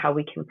looking at how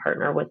we can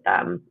partner with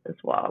them as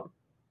well.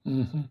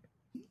 Mm-hmm.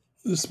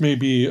 This may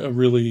be a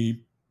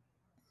really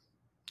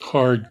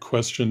hard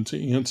question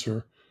to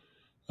answer,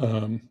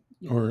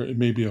 or it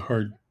may be a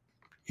hard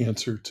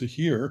answer to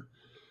hear,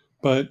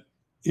 but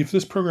if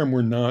this program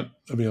were not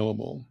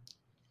available,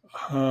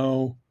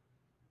 how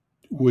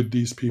would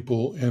these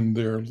people end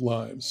their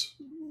lives?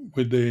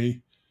 Would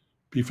they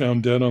be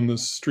found dead on the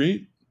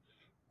street?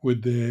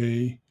 Would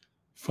they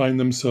find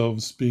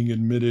themselves being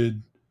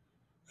admitted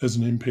as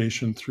an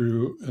inpatient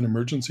through an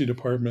emergency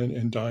department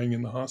and dying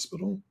in the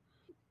hospital?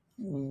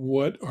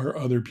 What are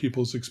other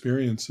people's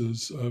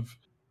experiences of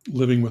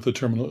living with a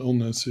terminal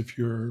illness if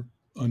you're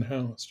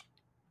unhoused?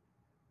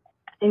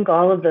 I think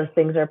all of those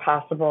things are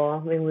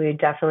possible. I mean, we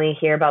definitely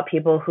hear about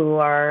people who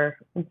are,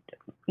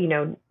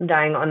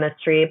 dying on the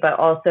street, but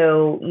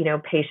also,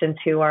 patients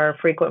who are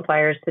frequent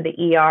flyers to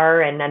the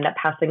ER and end up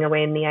passing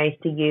away in the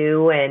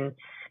ICU. And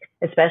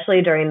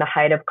especially during the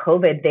height of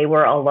COVID, they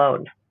were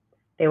alone.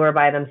 They were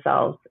by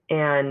themselves.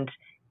 And,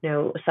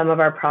 some of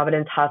our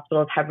Providence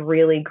hospitals have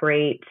really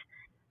great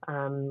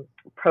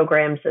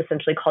programs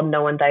essentially called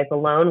No One Dies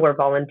Alone, where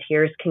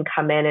volunteers can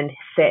come in and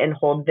sit and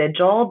hold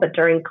vigil. But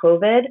during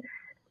COVID,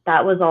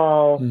 that was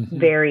all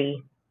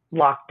very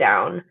locked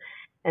down.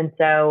 And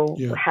so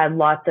had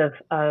lots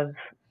of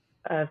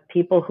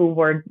people who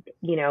were,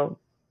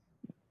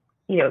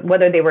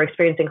 whether they were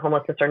experiencing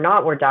homelessness or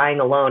not, were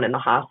dying alone in the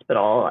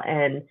hospital.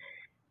 And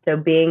so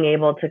being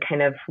able to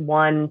kind of,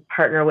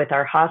 partner with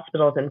our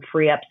hospitals and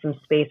free up some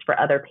space for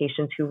other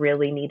patients who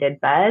really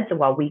needed beds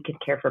while we could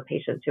care for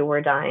patients who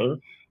were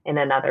dying in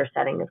another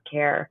setting of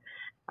care.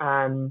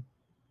 But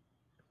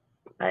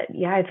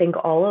yeah, I think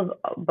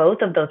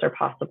both of those are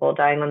possible: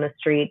 dying on the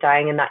street,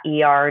 dying in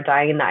the ER,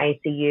 dying in the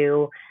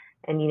ICU.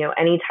 And,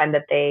 anytime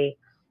that they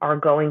are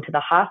going to the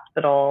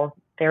hospital,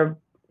 they're,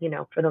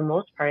 for the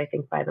most part, I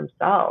think by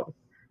themselves.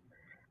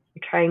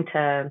 We're trying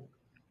to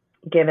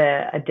give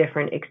a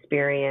different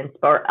experience,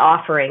 or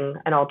offering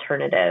an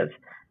alternative,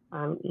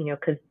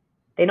 because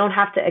they don't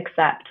have to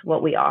accept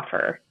what we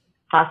offer,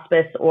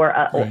 hospice or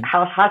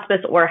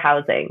hospice or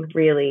housing,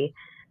 really.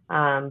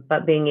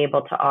 But being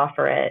able to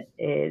offer it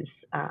is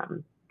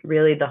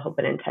really the hope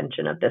and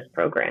intention of this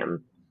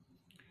program.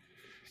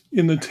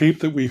 In the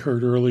tape that we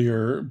heard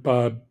earlier,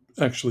 Bob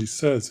actually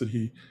says that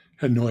he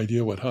had no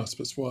idea what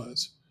hospice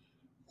was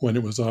when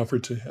it was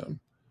offered to him.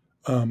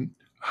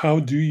 How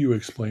do you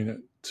explain it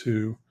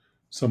to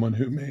someone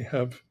who may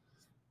have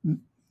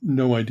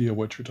no idea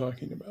what you're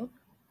talking about?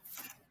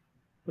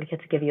 We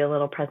get to give you a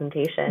little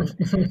presentation.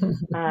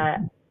 I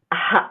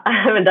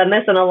haven't done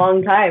this in a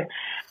long time.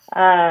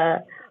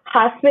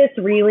 Hospice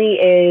really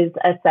is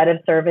a set of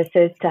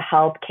services to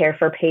help care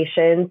for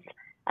patients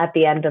at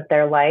the end of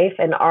their life.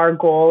 And our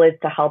goal is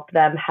to help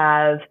them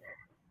have,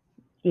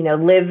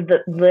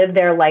 live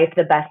their life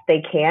the best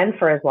they can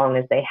for as long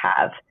as they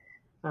have.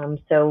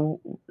 So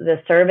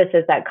the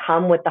services that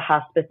come with the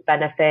hospice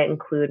benefit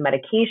include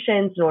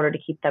medications in order to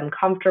keep them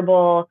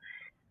comfortable,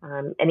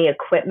 any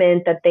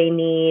equipment that they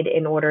need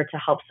in order to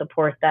help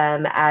support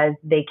them as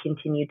they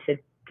continue to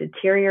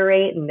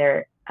deteriorate and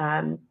their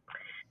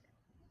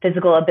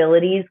physical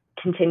abilities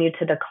continue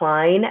to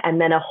decline,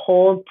 and then a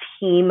whole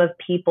team of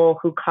people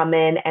who come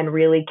in and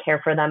really care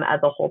for them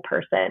as a whole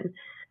person.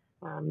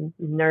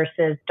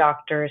 Nurses,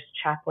 doctors,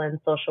 chaplains,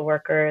 social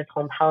workers,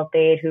 home health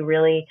aide, who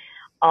really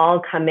all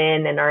come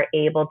in and are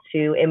able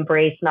to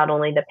embrace not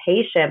only the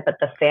patient, but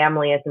the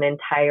family as an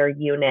entire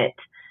unit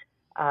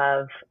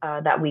of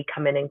that we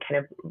come in and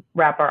kind of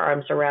wrap our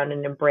arms around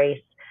and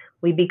embrace.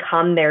 We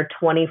become their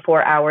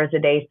 24 hours a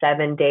day,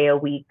 7 day a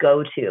week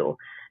go-to,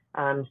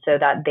 so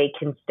that they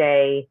can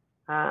stay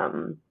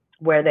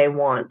where they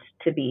want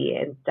to be,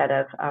 instead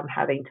of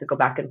having to go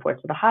back and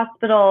forth to the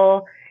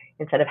hospital,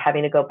 instead of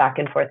having to go back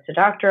and forth to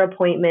doctor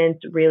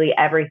appointments. Really,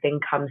 everything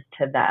comes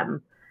to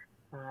them.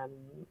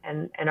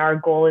 And our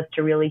goal is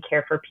to really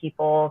care for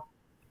people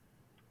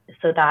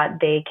so that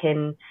they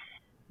can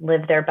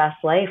live their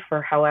best life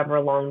for however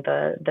long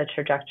the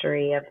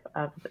trajectory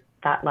of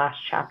that last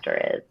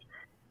chapter is.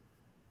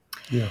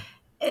 Yeah.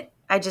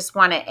 I just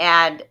want to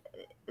add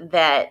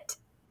that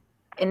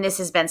and this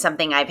has been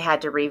something I've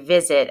had to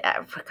revisit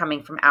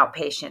coming from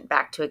outpatient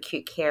back to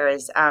acute care,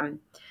 is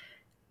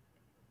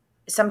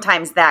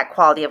sometimes that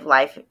quality of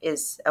life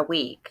is a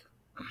week,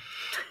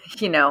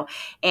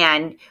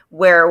 and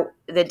where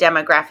the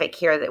demographic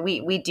here that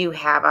we do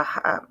have a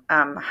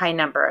high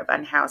number of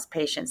unhoused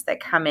patients that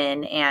come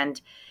in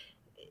and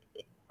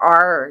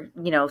are,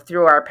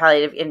 through our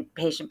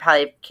inpatient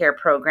palliative care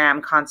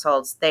program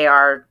consults, they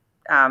are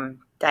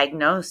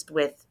diagnosed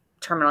with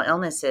terminal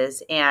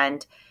illnesses,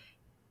 and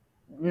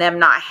them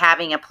not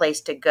having a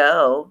place to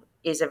go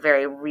is a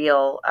very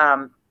real,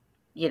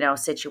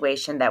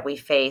 situation that we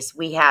face.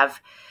 We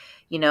have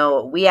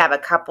a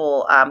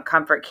couple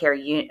comfort care,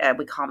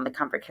 we call them the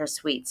comfort care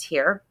suites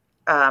here.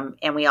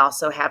 And we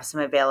also have some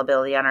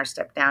availability on our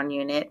step down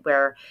unit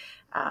where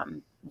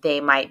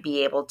they might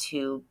be able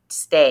to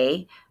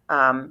stay.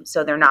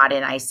 So they're not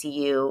in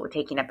ICU,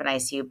 taking up an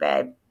ICU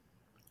bed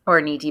or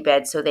an ED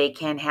bed, so they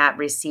can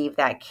receive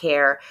that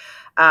care.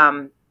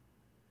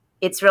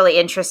 It's really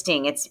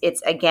interesting.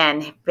 It's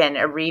again been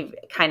a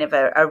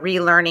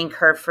relearning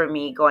curve for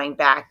me, going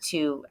back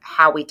to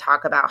how we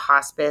talk about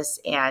hospice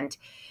and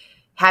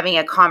having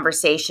a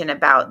conversation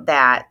about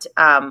that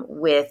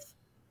with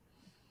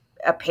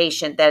a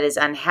patient that is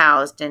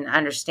unhoused, and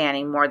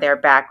understanding more their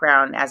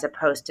background as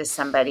opposed to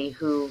somebody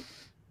who,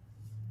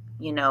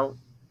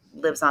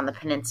 lives on the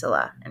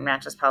peninsula in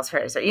Rancho Palos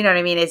Verdes. So, you know what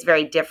I mean? It's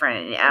very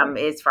different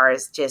as far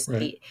as just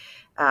Right.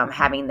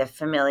 having the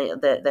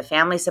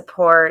family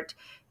support,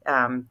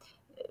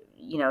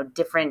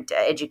 different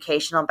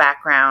educational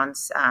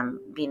backgrounds,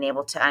 being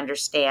able to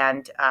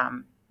understand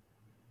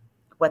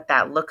what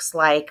that looks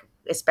like,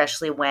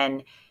 especially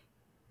when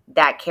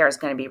that care is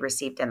going to be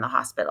received in the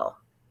hospital,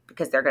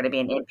 because they're going to be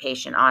an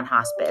inpatient on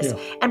hospice.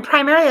 Yeah. And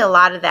primarily a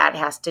lot of that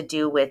has to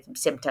do with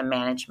symptom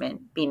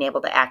management, being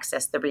able to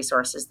access the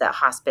resources that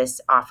hospice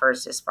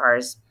offers as far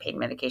as pain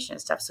medication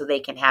and stuff, so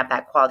they can have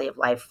that quality of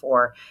life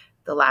for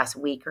the last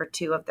week or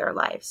two of their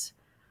lives.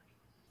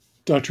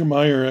 Dr.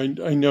 Meyer,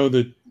 I know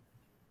that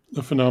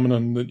the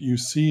phenomenon that you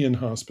see in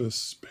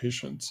hospice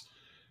patients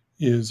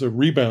is a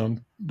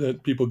rebound,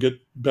 that people get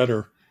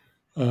better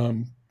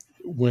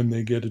when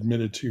they get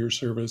admitted to your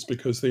service,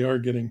 because they are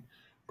getting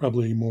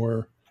probably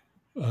more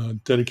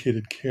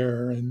dedicated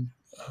care. And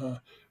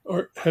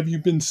have you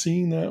been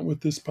seeing that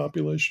with this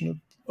population of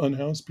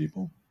unhoused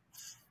people?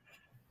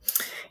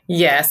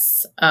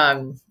 Yes,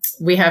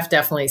 we have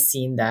definitely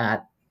seen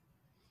that.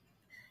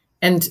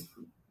 And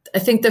I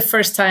think the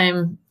first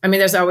time,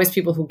 there's always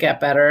people who get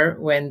better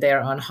when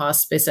they're on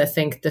hospice. I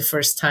think the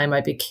first time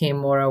I became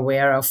more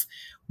aware of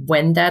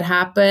when that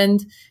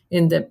happened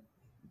in the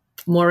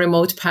more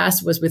remote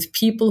past was with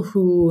people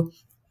who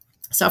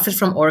suffered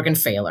from organ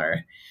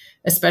failure,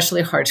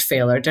 especially heart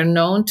failure. They're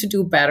known to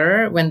do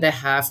better when they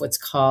have what's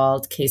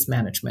called case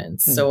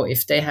management. So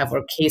if they have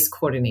or case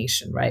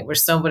coordination, right, where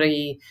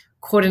somebody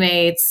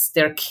coordinates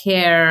their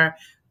care,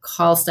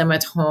 calls them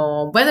at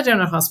home, whether they're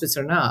in a hospice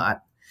or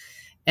not,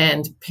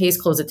 and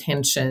pays close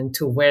attention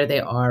to where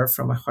they are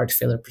from a heart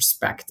failure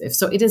perspective.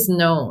 So it is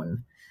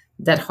known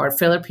that heart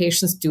failure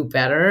patients do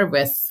better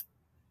with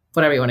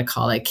whatever you want to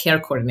call it, care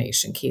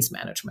coordination, case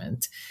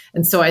management.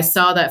 And so I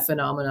saw that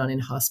phenomenon in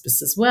hospice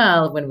as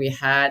well when we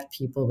had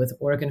people with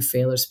organ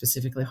failure,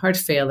 specifically heart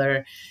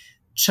failure,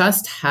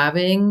 just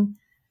having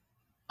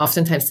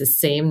oftentimes the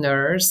same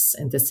nurse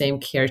and the same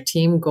care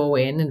team go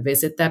in and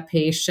visit that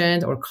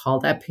patient or call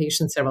that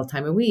patient several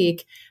times a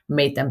week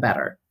made them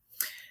better.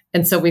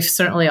 And so we've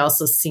certainly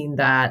also seen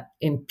that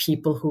in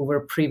people who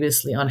were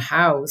previously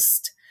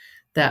unhoused,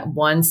 that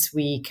once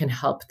we can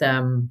help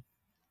them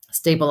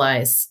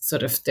stabilize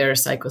sort of their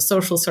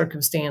psychosocial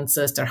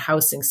circumstances, their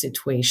housing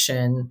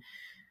situation,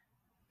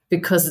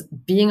 because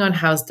being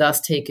unhoused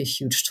does take a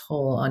huge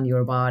toll on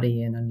your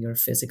body and on your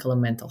physical and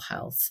mental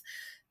health,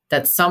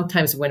 that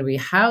sometimes when we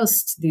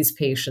housed these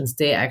patients,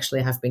 they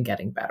actually have been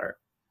getting better.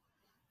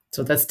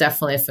 So that's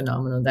definitely a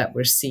phenomenon that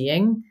we're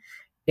seeing.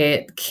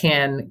 It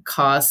can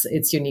cause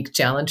its unique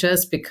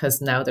challenges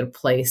because now they're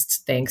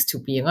placed thanks to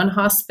being on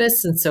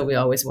hospice. And so we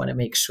always want to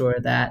make sure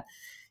that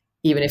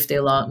even if they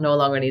no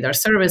longer need our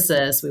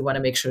services, we want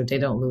to make sure they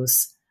don't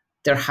lose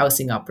their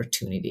housing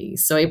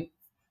opportunities. So it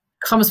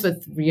comes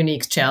with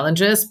unique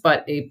challenges,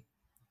 but it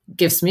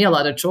gives me a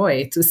lot of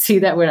joy to see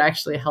that we're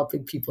actually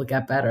helping people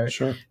get better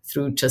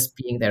through just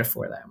being there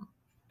for them.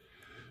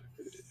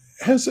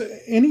 Has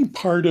any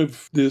part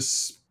of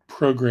this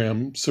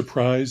program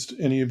surprised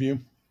any of you?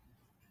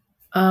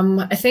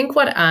 I think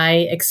what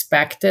I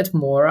expected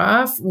more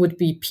of would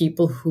be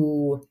people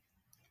who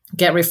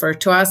get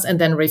referred to us and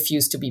then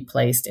refuse to be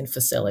placed in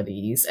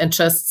facilities, and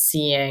just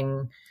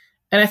seeing,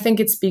 and I think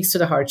it speaks to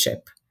the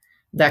hardship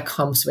that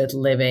comes with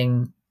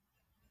living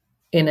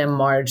in a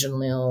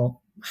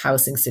marginal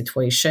housing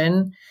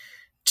situation.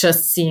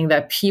 Just seeing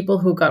that people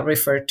who got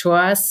referred to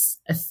us,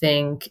 I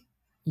think,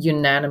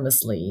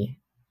 unanimously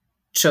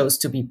chose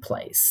to be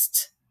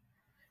placed.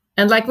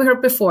 And like we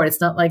heard before,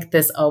 it's not like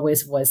this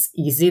always was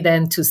easy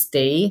then to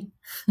stay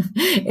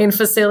in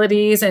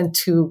facilities and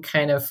to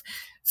kind of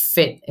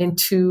fit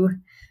into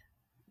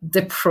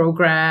the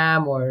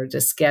program or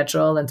the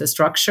schedule and the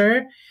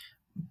structure,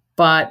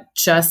 but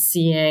just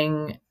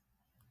seeing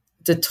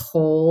the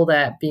toll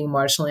that being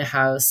marginally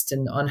housed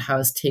and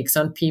unhoused takes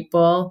on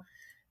people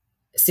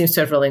seems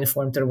to have really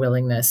informed their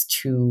willingness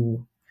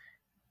to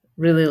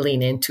really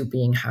lean into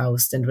being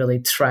housed and really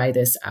try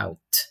this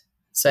out.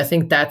 So I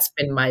think that's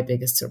been my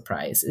biggest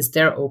surprise, is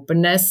their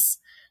openness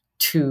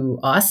to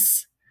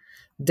us,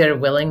 their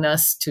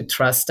willingness to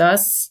trust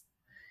us,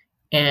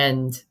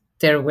 and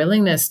their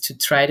willingness to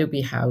try to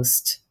be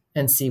housed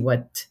and see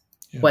what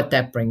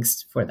that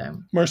brings for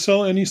them.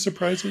 Marcel, any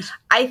surprises?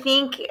 I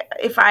think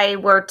if I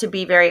were to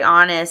be very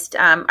honest,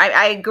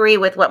 I agree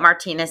with what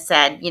Martina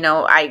said.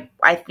 I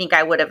think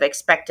I would have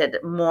expected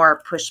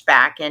more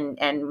pushback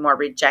and more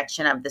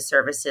rejection of the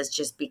services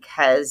just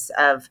because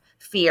of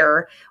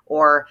fear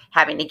or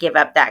having to give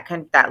up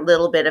that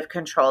little bit of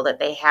control that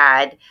they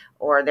had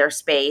or their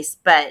space.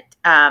 But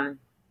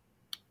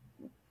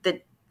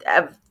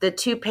of the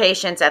two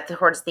patients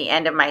towards the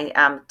end of my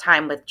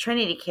time with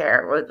Trinity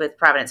Care, with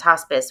Providence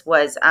Hospice,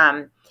 was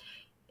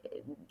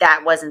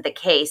that wasn't the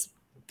case.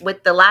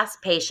 With the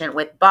last patient,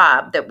 with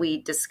Bob, that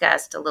we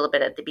discussed a little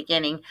bit at the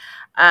beginning,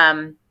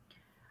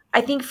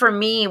 I think for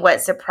me, what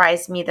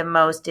surprised me the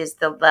most is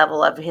the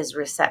level of his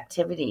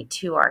receptivity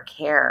to our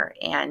care.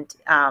 And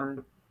I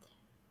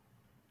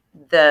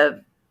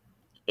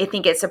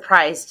think it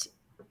surprised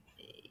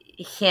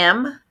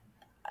him,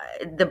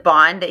 the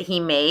bond that he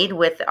made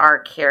with our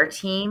care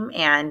team.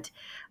 And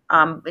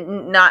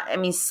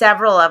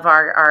several of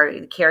our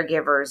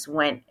caregivers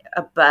went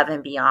above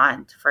and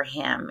beyond for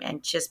him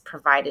and just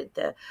provided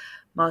the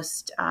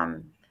most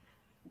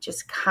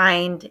just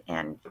kind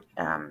and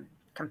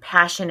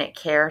compassionate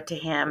care to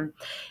him.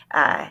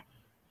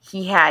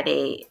 He had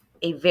a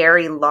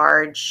very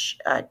large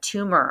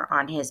tumor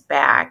on his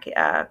back,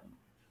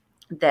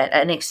 that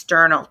an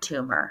external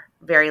tumor,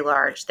 very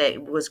large,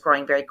 that was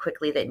growing very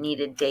quickly, that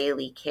needed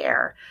daily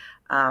care.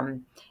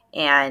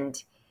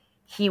 And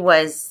he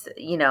was,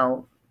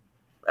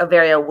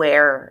 very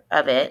aware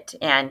of it.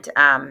 And,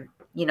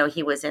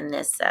 he was in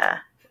this,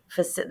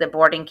 the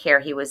boarding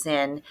care he was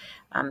in.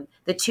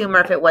 The tumor,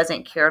 if it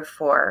wasn't cared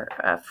for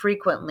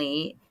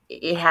frequently,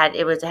 it had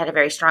a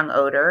very strong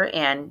odor,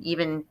 and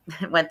even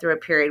went through a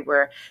period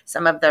where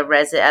some of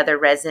the other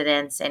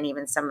residents and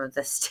even some of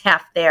the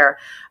staff there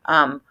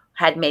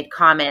had made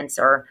comments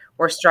or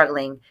were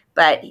struggling.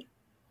 But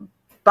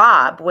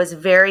Bob was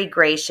very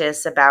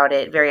gracious about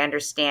it, very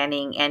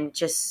understanding, and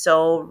just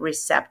so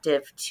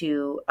receptive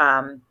to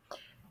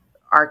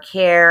our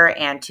care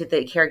and to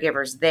the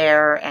caregivers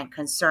there, and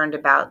concerned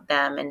about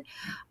them. And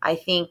I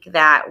think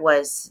that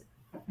was,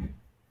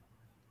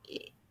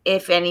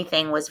 if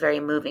anything, was very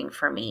moving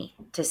for me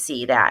to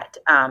see that.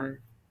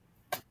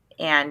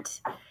 And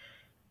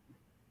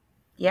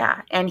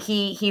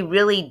he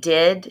really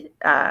did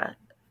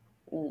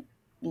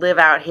live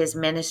out his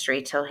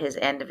ministry till his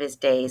end of his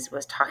days,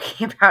 was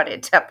talking about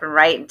it up and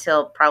right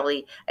until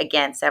probably,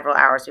 again, several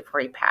hours before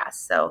he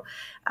passed. So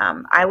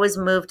I was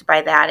moved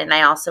by that. And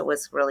I also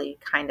was really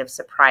kind of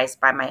surprised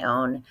by my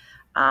own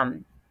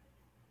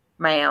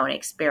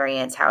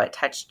experience, how it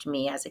touched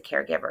me as a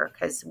caregiver,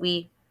 because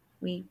we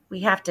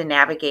have to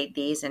navigate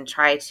these and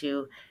try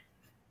to,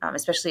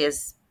 especially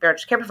as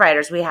spiritual care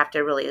providers, we have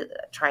to really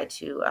try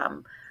to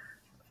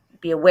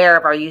be aware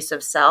of our use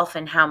of self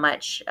and how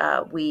much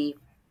we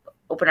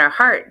open our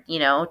heart,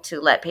 to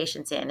let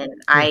patients in.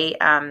 And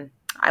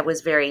I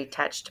was very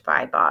touched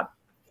by Bob.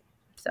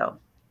 So.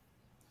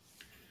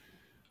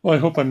 Well, I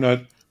hope I'm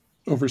not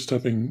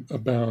overstepping a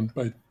bound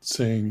by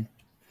saying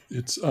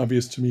it's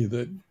obvious to me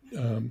that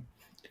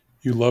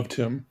you loved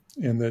him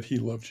and that he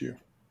loved you.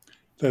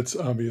 That's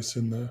obvious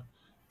in the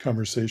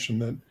conversation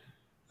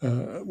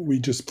that we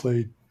just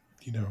played,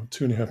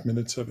 2.5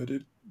 minutes of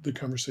it. The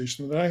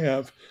conversation that I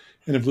have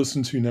and have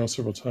listened to now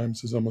several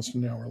times is almost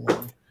an hour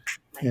long.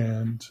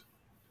 And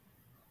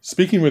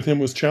speaking with him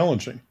was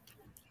challenging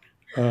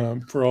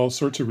for all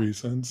sorts of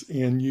reasons.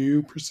 And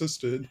you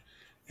persisted,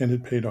 and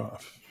it paid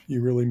off.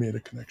 You really made a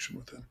connection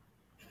with him.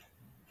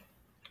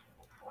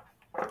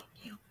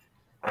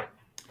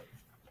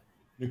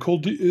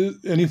 Nicole,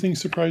 anything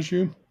surprise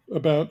you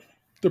about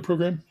the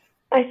program?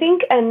 I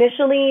think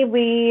initially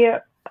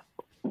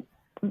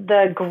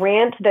the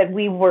grant that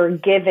we were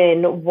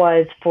given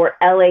was for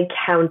LA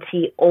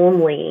County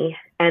only,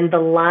 and the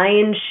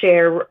lion's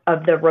share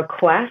of the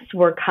requests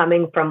were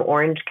coming from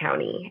Orange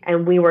County,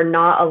 and we were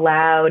not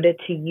allowed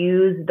to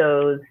use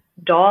those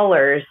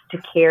dollars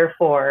to care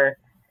for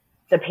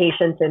the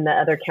patients in the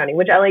other county,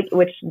 which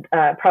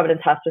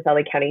Providence Hospice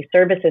LA County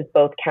services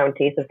both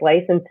counties, is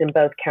licensed in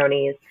both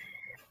counties.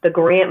 The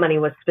grant money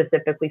was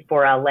specifically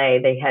for LA.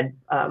 They had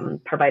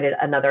provided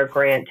another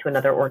grant to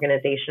another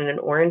organization in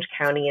Orange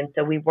County. And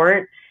so we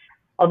weren't,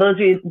 although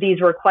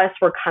these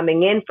requests were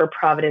coming in for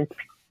Providence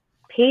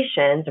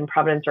patients and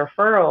Providence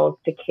referrals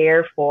to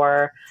care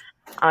for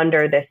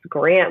under this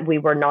grant, we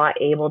were not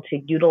able to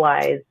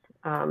utilize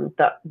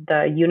the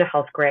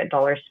unhoused grant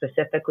dollars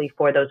specifically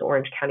for those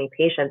Orange County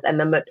patients. And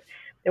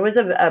there was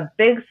a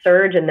big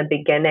surge in the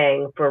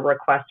beginning for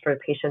requests for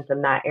patients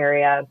in that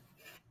area.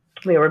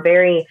 We were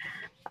very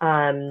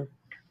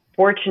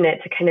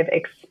fortunate to kind of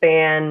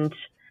expand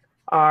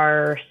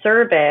our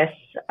service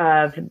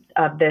of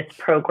this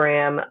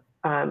program.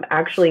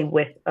 Actually,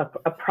 with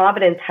a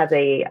Providence has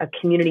a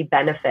community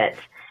benefit,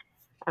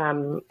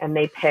 and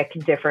they pick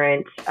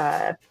different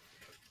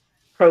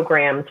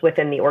programs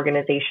within the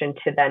organization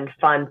to then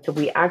fund. So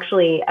we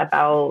actually,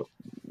 about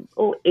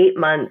 8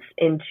 months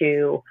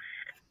into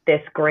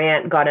this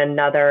grant, got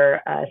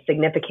another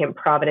significant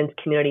Providence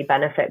community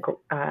benefit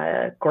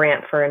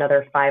grant for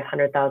another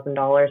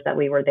 $500,000 that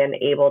we were then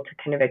able to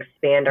kind of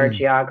expand our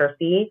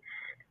geography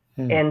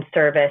and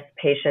service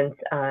patients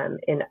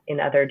in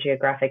other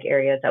geographic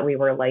areas that we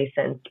were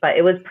licensed. But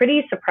it was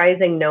pretty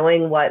surprising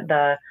knowing what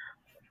the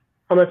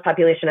homeless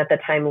population at the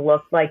time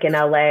looked like in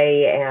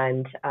LA,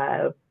 and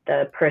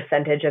the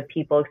percentage of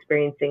people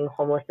experiencing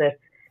homelessness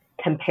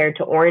compared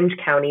to Orange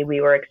County.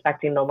 We were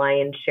expecting the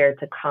lion's share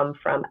to come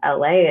from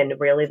LA, and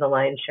really the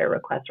lion's share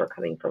requests were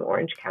coming from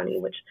Orange County,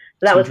 which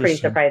that was pretty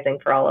surprising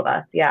for all of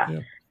us.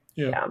 Yeah.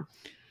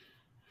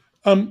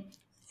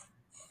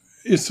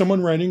 Is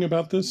someone writing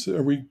about this?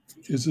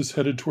 Is this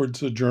headed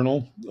towards a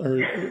journal? Are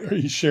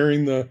you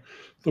sharing the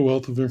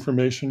wealth of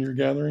information you're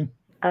gathering?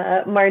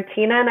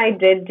 Martina and I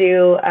did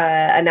do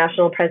a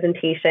national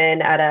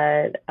presentation at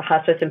a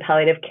hospice and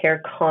palliative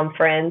care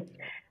conference.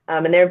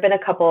 And there have been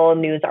a couple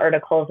news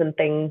articles and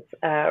things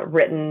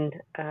written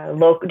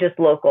just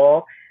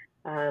local.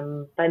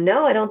 But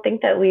no, I don't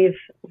think that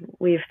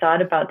we've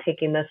thought about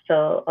taking this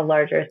to a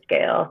larger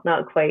scale.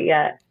 Not quite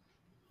yet.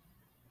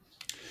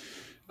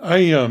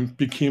 I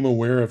became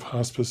aware of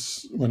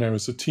hospice when I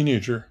was a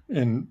teenager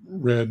and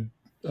read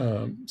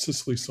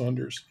Cicely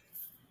Saunders,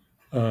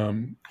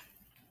 her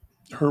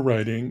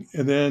writing.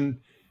 And then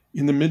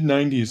in the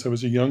mid-90s, I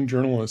was a young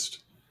journalist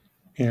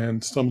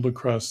and stumbled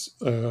across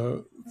a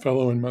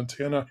fellow in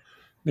Montana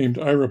named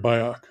Ira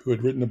Byock, who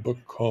had written a book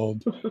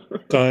called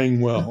Dying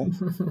Well.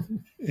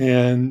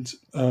 And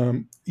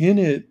in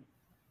it,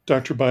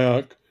 Dr.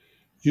 Byock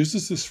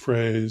uses this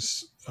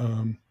phrase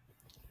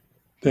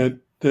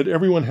that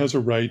everyone has a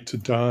right to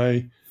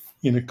die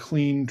in a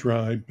clean,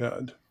 dry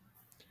bed.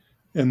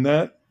 And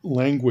that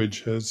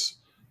language has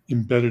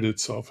embedded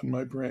itself in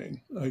my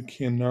brain. I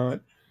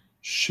cannot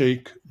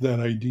shake that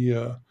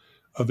idea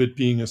of it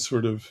being a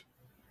sort of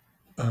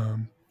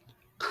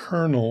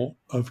kernel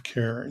of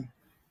caring.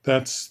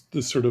 That's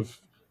the sort of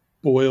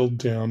boiled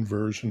down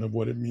version of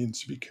what it means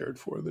to be cared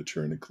for, that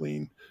you're in a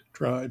clean,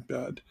 dry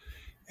bed.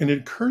 And it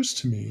occurs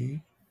to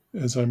me,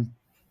 as I'm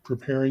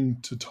preparing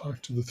to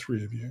talk to the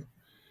three of you,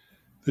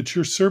 that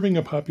you're serving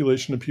a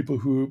population of people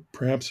who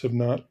perhaps have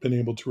not been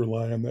able to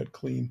rely on that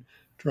clean,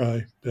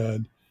 dry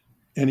bed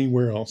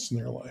anywhere else in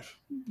their life,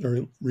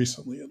 or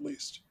recently at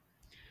least.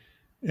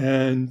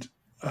 And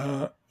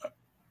I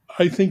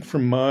think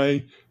from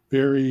my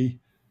very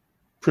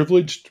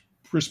privileged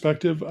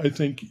perspective, I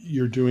think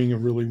you're doing a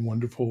really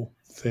wonderful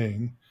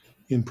thing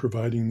in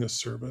providing this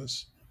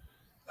service.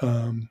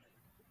 And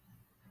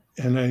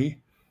I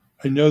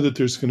know that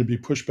there's going to be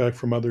pushback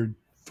from other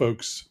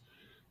folks,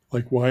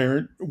 like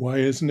why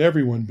isn't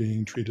everyone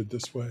being treated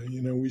this way?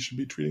 We should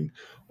be treating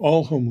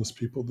all homeless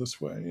people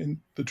this way. And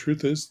the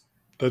truth is,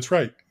 that's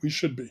right, we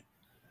should be.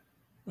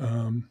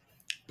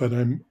 But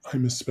I'm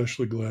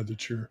especially glad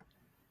that you're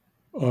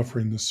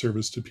offering this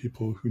service to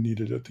people who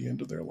need it at the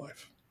end of their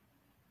life.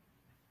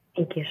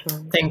 Thank you,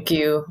 Sean. Thank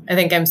you. I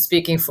think I'm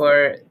speaking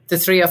for the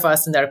three of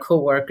us and our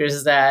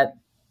coworkers that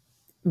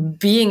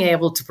being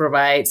able to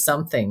provide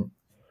something,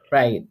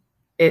 right?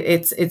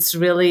 It's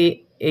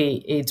really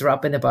a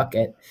drop in the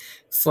bucket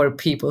for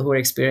people who are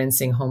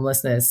experiencing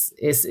homelessness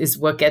is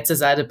what gets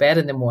us out of bed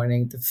in the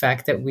morning. The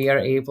fact that we are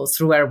able,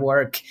 through our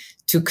work,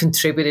 to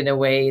contribute in a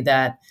way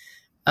that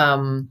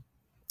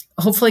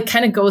hopefully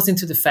kind of goes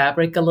into the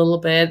fabric a little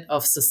bit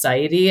of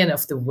society and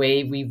of the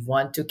way we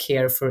want to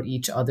care for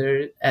each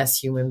other as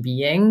human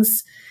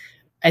beings,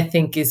 I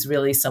think is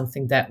really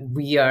something that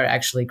we are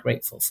actually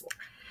grateful for.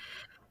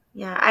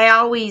 Yeah, I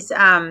always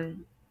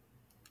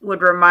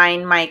would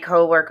remind my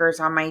coworkers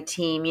on my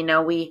team, even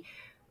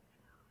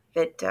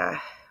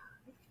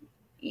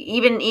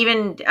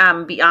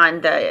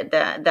beyond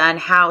the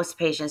unhoused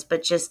patients,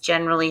 but just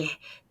generally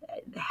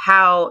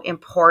how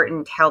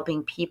important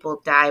helping people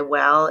die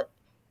well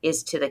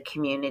is to the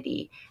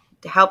community.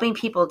 Helping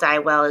people die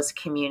well is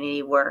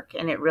community work,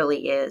 and it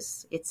really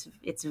is. It's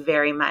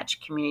very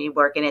much community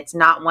work, and it's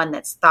not one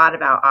that's thought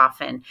about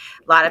often.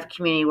 A lot of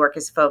community work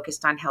is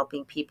focused on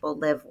helping people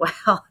live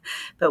well,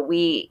 but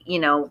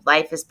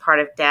life is part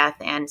of death,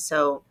 and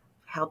so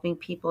helping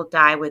people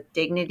die with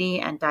dignity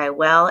and die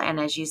well, and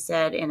as you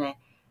said, in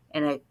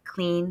a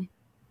clean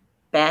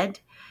bed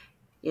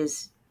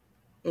is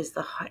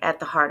at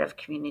the heart of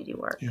community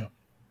work. Yeah.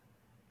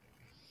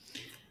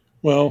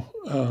 Well,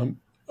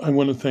 I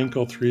want to thank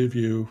all three of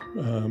you,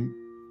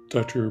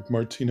 Dr.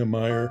 Martina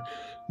Meyer,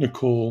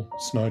 Nicole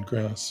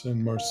Snodgrass,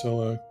 and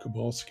Marcella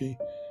Kowalski.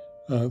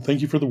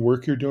 Thank you for the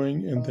work you're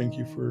doing, and thank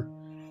you for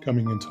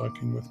coming and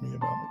talking with me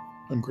about it.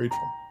 I'm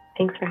grateful.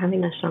 Thanks for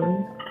having us,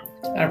 Sean.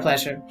 Our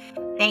pleasure.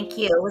 Thank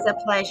you. It was a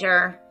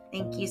pleasure.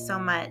 Thank you so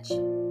much.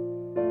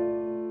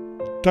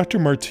 Dr.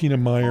 Martina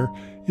Meyer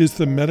is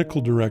the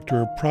medical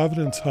director of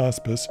Providence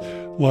Hospice,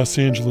 Los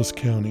Angeles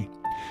County.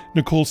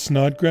 Nicole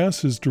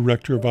Snodgrass is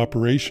director of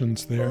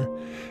operations there,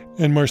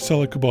 and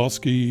Marcella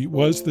Kowalski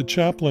was the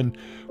chaplain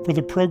for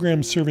the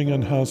program serving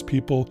unhoused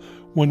people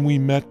when we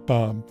met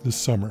Bob this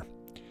summer.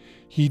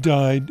 He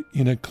died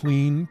in a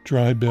clean,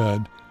 dry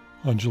bed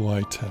on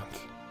July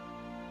 10th.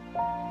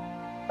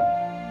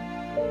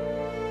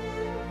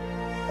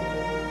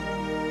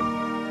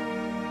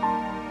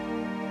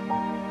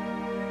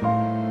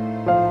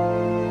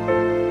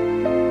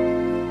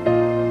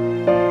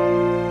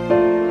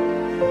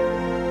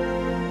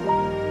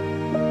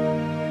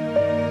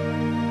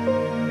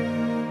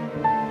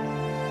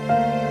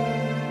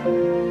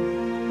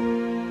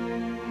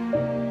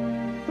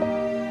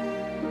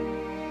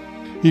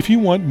 If you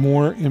want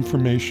more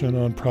information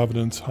on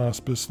Providence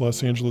Hospice,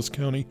 Los Angeles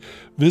County,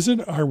 visit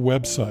our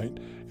website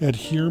at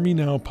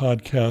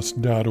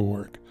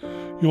hearmenowpodcast.org.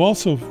 You'll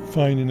also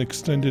find an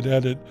extended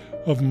edit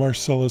of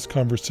Marcella's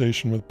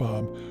conversation with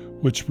Bob,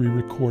 which we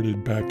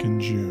recorded back in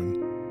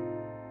June.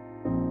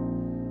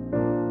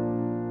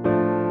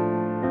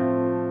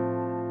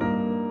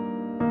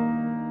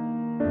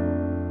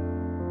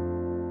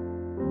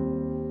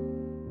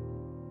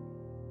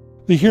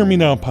 The Hear Me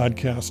Now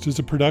podcast is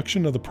a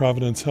production of the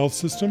Providence Health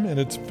System and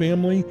its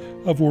family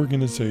of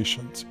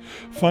organizations.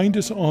 Find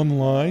us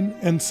online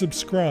and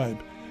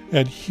subscribe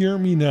at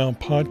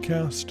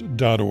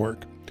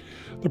hearmenowpodcast.org.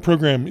 The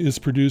program is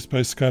produced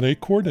by Scott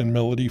Acord and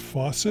Melody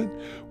Fawcett.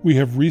 We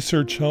have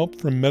research help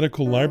from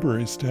medical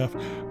library staff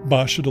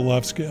Basha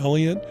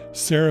Dolowska-Elliott,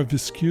 Sarah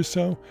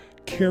Viscuso,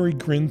 Carrie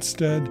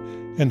Grinstead,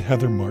 and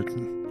Heather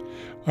Martin.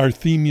 Our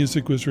theme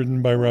music was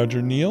written by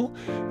Roger Neal.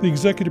 The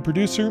executive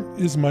producer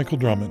is Michael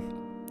Drummond.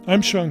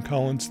 I'm Sean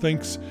Collins.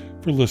 Thanks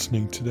for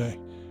listening today.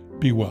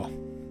 Be well.